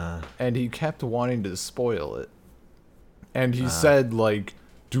saw it and he kept wanting to spoil it. And he said like,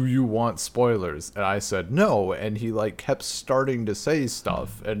 "Do you want spoilers?" And I said no. And he like kept starting to say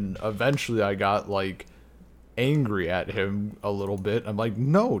stuff. And eventually I got like angry at him a little bit. I'm like,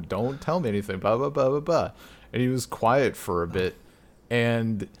 "No, don't tell me anything." Blah blah blah blah blah. And he was quiet for a bit,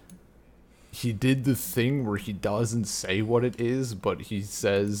 and he did the thing where he doesn't say what it is, but he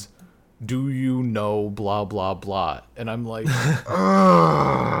says, "Do you know blah blah blah?" And I'm like,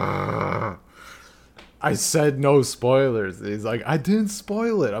 ugh. I said no spoilers. And he's like, "I didn't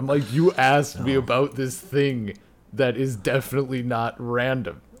spoil it." I'm like, "You asked me about this thing that is definitely not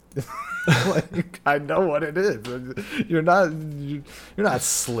random." Like, I know what it is. You're not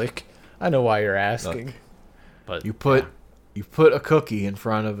slick. I know why you're asking. Look. But you put a cookie in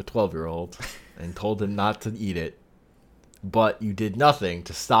front of a 12-year-old and told him not to eat it, but you did nothing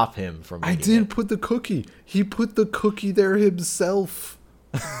to stop him from eating it. I didn't put the cookie. He put the cookie there himself.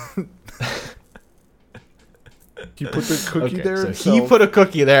 He put the cookie there so himself. He put a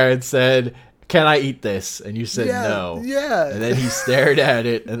cookie there and said, "Can I eat this?" And you said no. Yeah. And then he stared at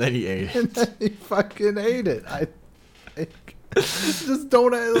it and then he ate it. And then he fucking ate it. I just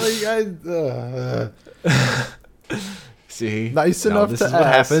don't See, nice enough this to is ask.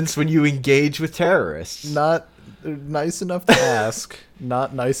 What happens when you engage with terrorists. Not nice enough to ask.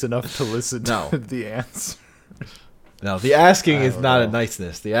 Not nice enough to listen to the answer. No, the asking is not a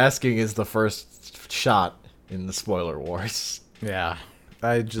niceness. The asking is the first shot in the spoiler wars. Yeah,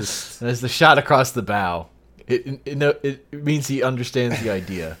 there's the shot across the bow. It means he understands the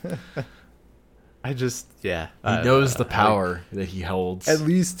idea. He knows the power that he holds. At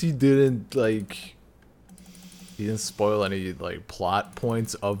least he didn't spoil any like plot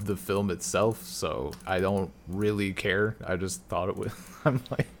points of the film itself, so I don't really care. I just thought it was. I'm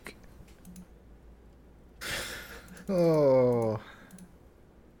like, oh,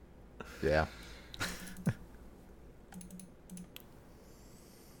 yeah.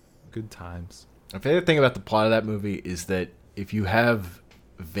 Good times. My favorite thing about the plot of that movie is that if you have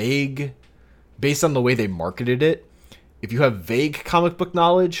based on the way they marketed it, if you have vague comic book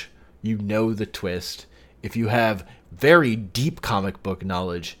knowledge, you know the twist. If you have very deep comic book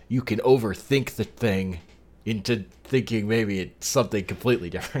knowledge, you can overthink the thing into thinking maybe it's something completely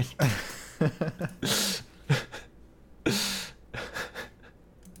different.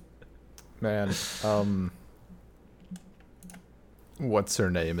 Man, what's her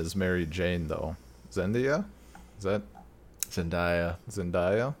name is Mary Jane, though? Zendaya? Is that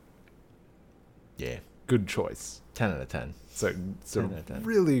Zendaya? Yeah. Good choice. 10 out of 10. It's a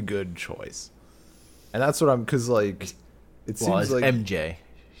really good choice. And that's what I'm, because, like, it seems like... MJ.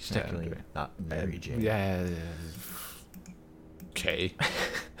 She's technically not Mary Jane. Yeah. Okay.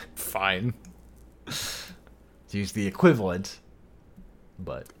 Fine. She's the equivalent,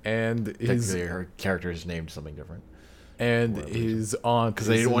 but... And technically her character is named something different. And his aunt... Because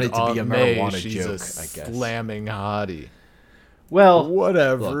they didn't want it to be a marijuana joke, I guess. Slamming hottie. Well...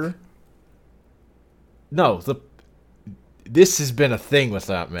 Whatever. Look, no, this has been a thing with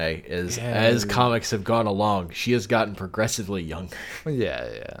Aunt May, is Yeah. as comics have gone along, she has gotten progressively younger.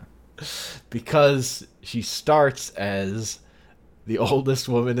 Yeah. Because she starts as the oldest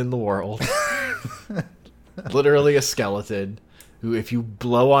woman in the world. Literally a skeleton, who if you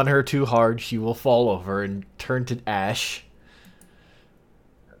blow on her too hard, she will fall over and turn to ash.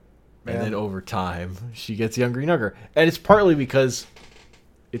 Man. And then over time, she gets younger and younger. And it's partly because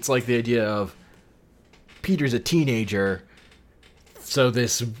it's like the idea of Peter's a teenager, so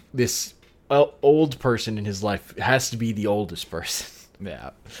this old person in his life has to be the oldest person.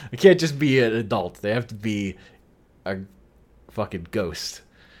 Yeah. It can't just be an adult. They have to be a fucking ghost.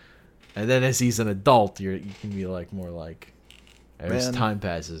 And then as he's an adult, you can be like more like, as time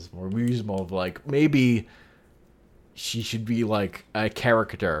passes, more reasonable. Of like, maybe she should be like a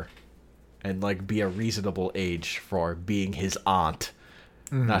character and like be a reasonable age for being his aunt,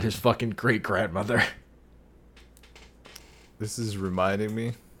 not his fucking great grandmother. This is reminding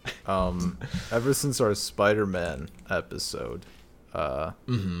me, ever since our Spider-Man episode, I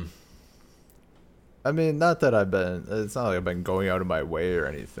mean, not that it's not like I've been going out of my way or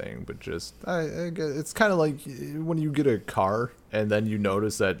anything, but just, it's kind of like when you get a car and then you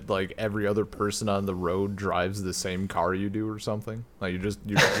notice that, like, every other person on the road drives the same car you do or something. Like,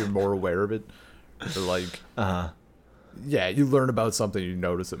 you're more aware of it. Or like, yeah, you learn about something, you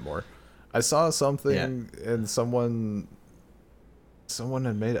notice it more. I saw something and someone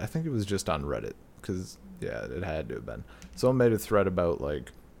had made it, I think it was just on Reddit, because, yeah, it had to have been. Someone made a thread about,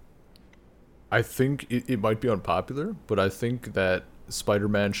 like, I think it might be unpopular, but I think that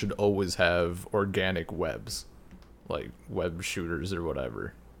Spider-Man should always have organic webs, like web shooters or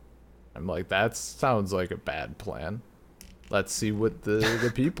whatever. I'm like, that sounds like a bad plan. Let's see what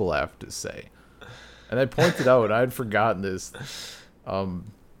the people have to say. And I pointed out, and I'd forgotten this,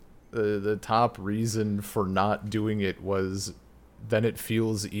 the top reason for not doing it was then it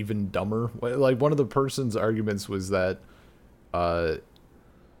feels even dumber. Like, one of the person's arguments was that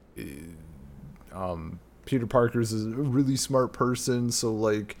Peter Parker's a really smart person, so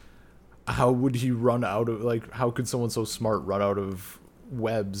like, how would he run out of, like, how could someone so smart run out of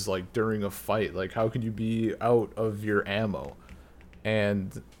webs, like, during a fight? Like, how could you be out of your ammo?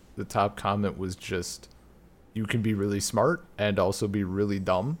 And the top comment was just, you can be really smart and also be really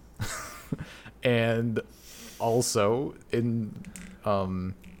dumb. And also in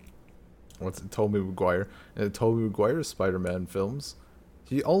Tobey Maguire, in the Tobey Maguire Spider-Man films,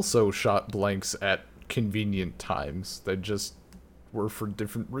 he also shot blanks at convenient times. They just were for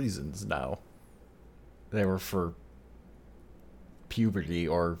different reasons now. They were for puberty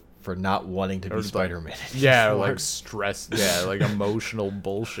or for not wanting to be Spider-Man. Yeah, like stress. Yeah, like emotional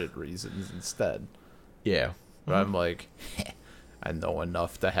bullshit reasons instead. Yeah. But I'm like, I know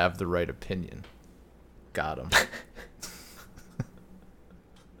enough to have the right opinion. Got him.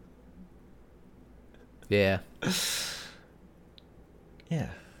 Yeah. Yeah.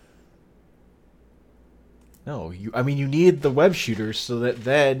 No, you need the web shooters so that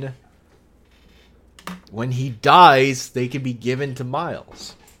then when he dies, they can be given to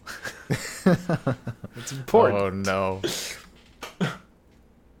Miles. It's important. Oh no.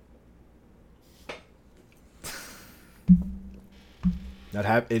 That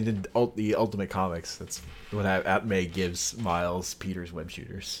happened in the Ultimate Comics. That's when Aunt May gives Miles Peter's web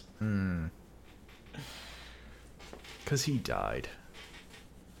shooters. Because he died.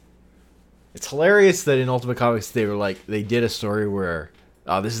 It's hilarious that in Ultimate Comics they did a story where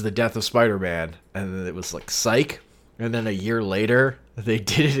this is the death of Spider-Man, and then it was like psych, and then a year later they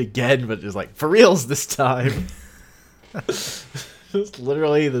did it again, but it was like for reals this time. It's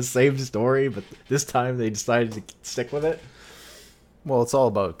literally the same story, but this time they decided to stick with it. Well, it's all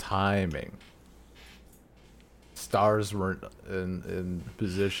about timing. Stars weren't in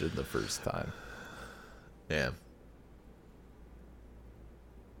position the first time. Yeah.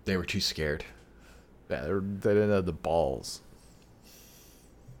 They were too scared. Yeah, they didn't have the balls.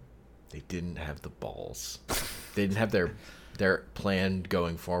 They didn't have the balls. They didn't have their plan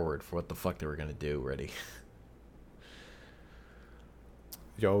going forward for what the fuck they were gonna do ready.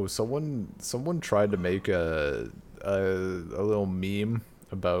 Yo, someone tried to make a little meme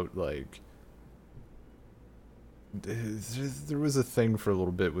about, like, there was a thing for a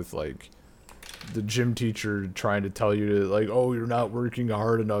little bit with, like, the gym teacher trying to tell you to, like, oh, you're not working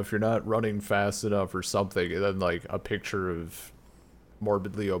hard enough, you're not running fast enough or something, and then, like, a picture of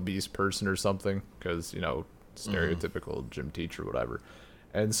morbidly obese person or something, because, you know, stereotypical gym teacher, whatever.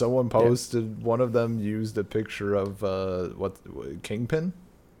 And someone posted, one of them used a picture of Kingpin.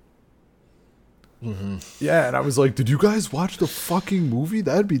 Yeah, and I was like, did you guys watch the fucking movie?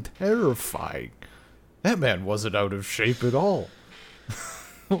 That'd be terrifying. That man wasn't out of shape at all.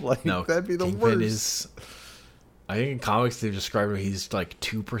 Like, No, that'd be the Kingpin worst. is. I think in comics they've described him. He's like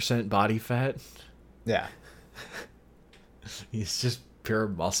 2% body fat. Yeah. He's just pure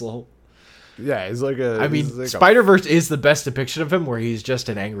muscle. Yeah, he's like a... I mean, he's like Spider-Verse is the best depiction of him, where he's just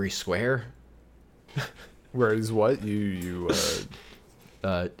an angry square. where he's what?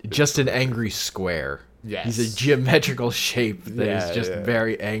 Just an angry square. Yes. He's a geometrical shape that Yeah, is just yeah.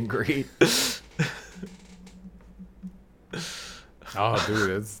 very angry. Oh,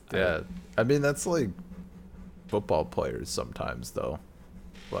 dude, it's... Yeah. I mean, that's like football players sometimes, though.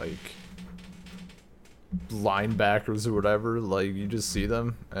 Like... linebackers or whatever, like you just see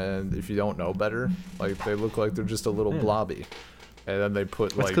them, and if you don't know better, like they look like they're just a little blobby, and then they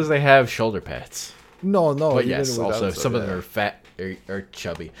put That's like because they have shoulder pads. no, But even yes, without also them, some of yeah. them are fat or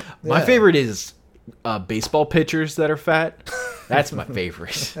chubby. My Yeah. favorite is baseball pitchers that are fat. That's my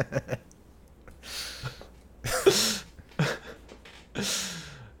favorite.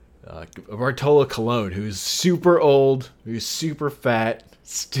 Bartolo Colon, who's super old, who's super fat,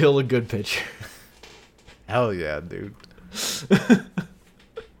 still a good pitcher. Hell yeah, dude.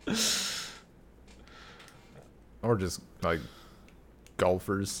 Or just like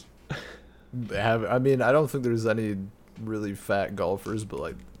golfers. They have. I mean, I don't think there's any really fat golfers, but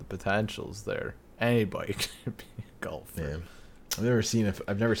like the potential's there. Anybody can be a golfer. Man, I've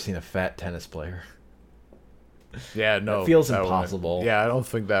never seen a fat tennis player. Yeah, no. It feels that wouldn't- impossible. Yeah, I don't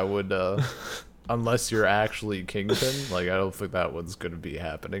think that would unless you're actually Kingpin, like I don't think that one's gonna be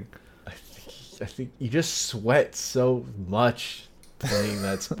happening. I think you just sweat so much playing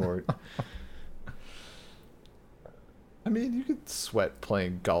that sport. I mean, you could sweat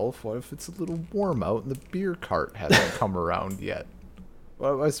playing golf. What if it's a little warm out and the beer cart hasn't come around yet?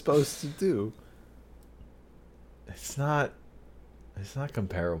 What am I supposed to do? It's not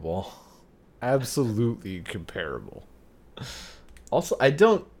comparable. Absolutely comparable. Also, I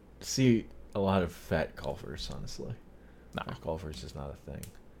don't see a lot of fat golfers, honestly. No. Fat golfers is not a thing.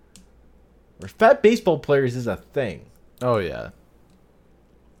 Or fat baseball players is a thing. Oh yeah.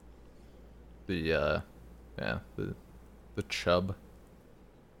 The chub.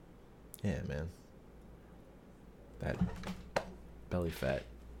 Yeah, man. That belly fat.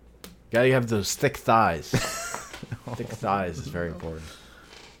 Gotta have those thick thighs. Thick thighs is very important.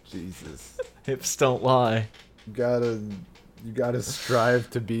 Jesus. Hips don't lie. You gotta strive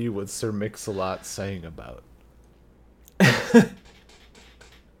to be what Sir Mix-a-Lot sang about.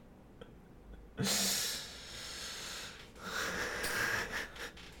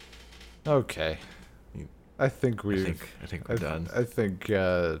 Okay. I think I think we're done. I think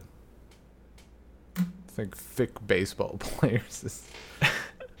thick baseball players is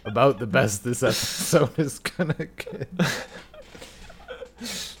about the best this episode is gonna get.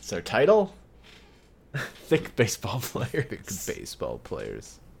 It's our title? Thick baseball player. Thick baseball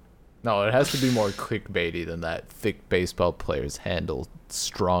players. No, it has to be more clickbaity than that. Thick baseball players handle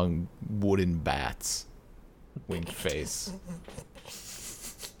strong wooden bats. Wink face.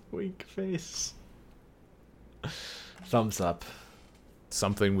 Wink face. Thumbs up.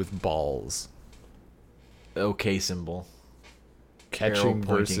 Something with balls. OK symbol. Catching Arrow pointing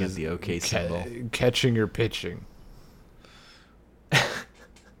versus at the OK symbol. catching or pitching.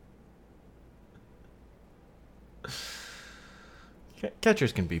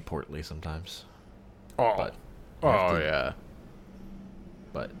 Catchers can be portly sometimes. Oh, But yeah.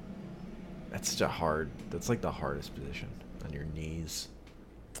 But that's such a hard. That's like the hardest position on your knees.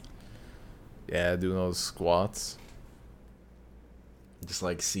 Yeah, doing those squats. Just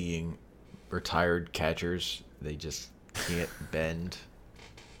like seeing retired catchers, they just can't bend.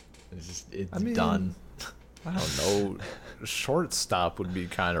 It's I mean, done. I don't know. Shortstop would be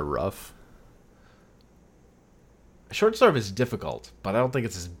kind of rough. Shortstop is difficult, but I don't think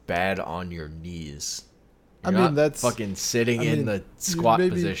it's as bad on your knees. I You're mean, not that's fucking sitting I in mean, the squat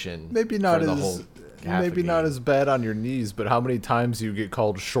maybe- position. Maybe not for the as whole half maybe a not game. as bad on your knees, but how many times do you get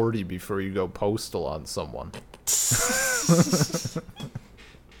called shorty before you go postal on someone?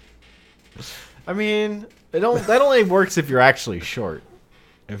 I mean, that only works if you're actually short.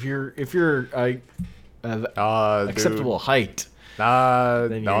 If you're acceptable height, Nah,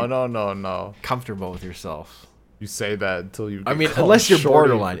 Then no, you- no. comfortable with yourself. You say that until you. I get mean, called unless you're shorty.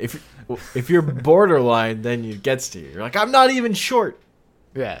 borderline. If you're borderline, then it gets to you. You're like, I'm not even short.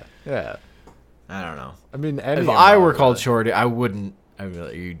 Yeah. I don't know. I mean, any If I amount were of called that. short, I wouldn't. I'd be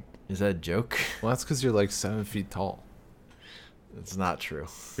like, is that a joke? Well, that's because you're like 7 feet tall. It's not true.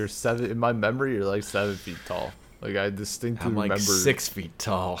 You're 7. In my memory, you're like 7 feet tall. Like I distinctly I'm like remember. 6 feet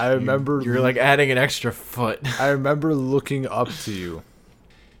tall. I remember- You're like adding an extra foot. I remember looking up to you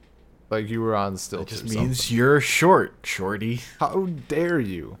Like you were on It stilts. just or something. means you're short, shorty. How dare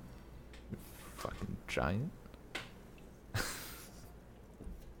you? Fucking giant.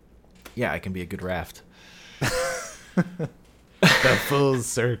 Yeah, I can be a good raft. The full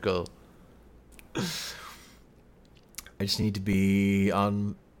circle. I just need to be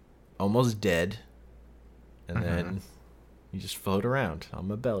on almost dead, and then you just float around on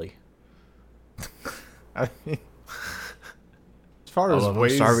my belly. I mean, as far as Although if I'm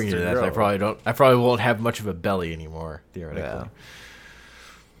ways starving to to death, grow, I probably won't have much of a belly anymore, theoretically.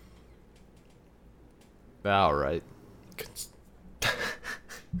 Yeah. All right.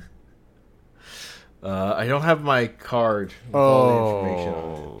 I don't have my card with all the information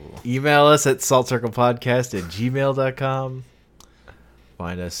on it. Email us at saltcirclepodcast@gmail.com.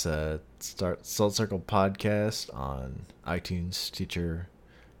 Find us Salt Circle Podcast on iTunes, Stitcher,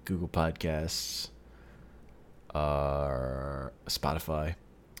 Google Podcasts, Spotify.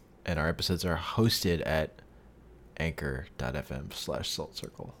 And our episodes are hosted at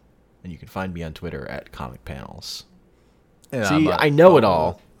anchor.fm/saltcircle. And you can find me on Twitter at Comic Panels. Yeah, See, I'm I know it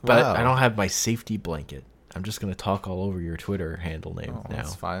all, but wow. I don't have my safety blanket. I'm just going to talk all over your Twitter handle name now.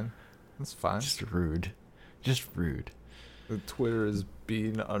 That's fine. That's fine. Just rude. Just rude. The Twitter is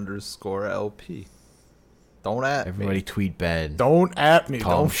bean_LP. Don't at Everybody me. tweet Ben. Don't at me.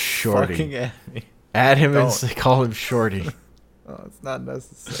 Call him Don't Shorty. fucking at me. Add him and Don't. call him Shorty. Oh, it's not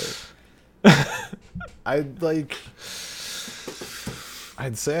necessary.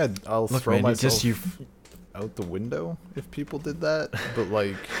 I'd say I'll Look, throw man, myself you out the window if people did that. But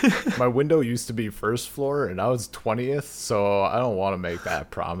like, my window used to be first floor, and I was 20th, so I don't want to make that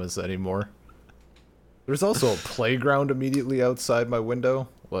promise anymore. There's also a playground immediately outside my window.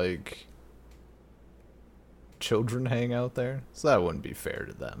 Like, children hang out there, so that wouldn't be fair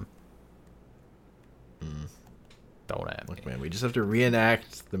to them. Don't at me. Look, man, we just have to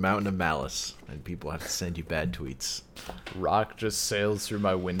reenact the Mountain of Malice, and people have to send you bad tweets. Rock just sails through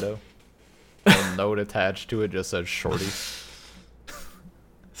my window. A note attached to it just says Shorty. It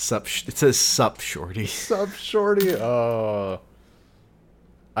says Sup, Shorty. Sup, Shorty?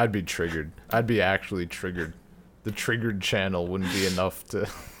 I'd be triggered. I'd be actually triggered. The triggered channel wouldn't be enough to...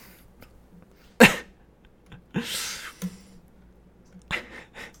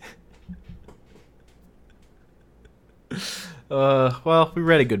 Well, we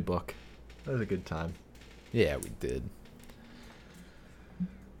read a good book. That was a good time. Yeah, we did.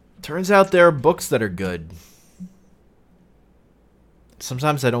 Turns out there are books that are good.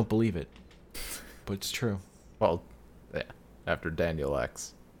 Sometimes I don't believe it, but it's true. Well, yeah, after Daniel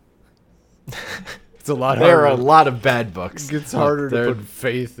X. It's a lot There harder. are a lot of bad books. It gets harder They're- to put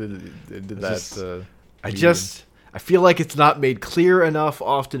faith into that. just- I medium. feel like it's not made clear enough,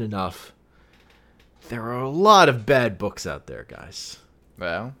 often enough. There are a lot of bad books out there, guys.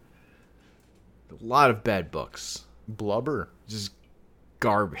 Well, A lot of bad books. Blubber. Just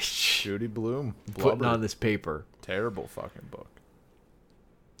garbage. Judy Bloom. Putting Blubber. on this paper. Terrible fucking book.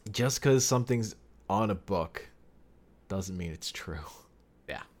 Just because something's on a book doesn't mean it's true.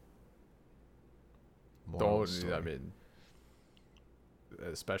 Yeah. Moral Don't, story. I mean,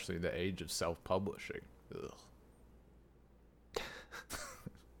 especially in the age of self-publishing. Ugh.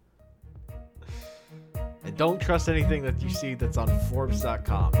 And don't trust anything that you see that's on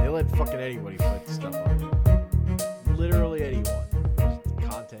Forbes.com. They let fucking anybody put stuff on. Literally anyone.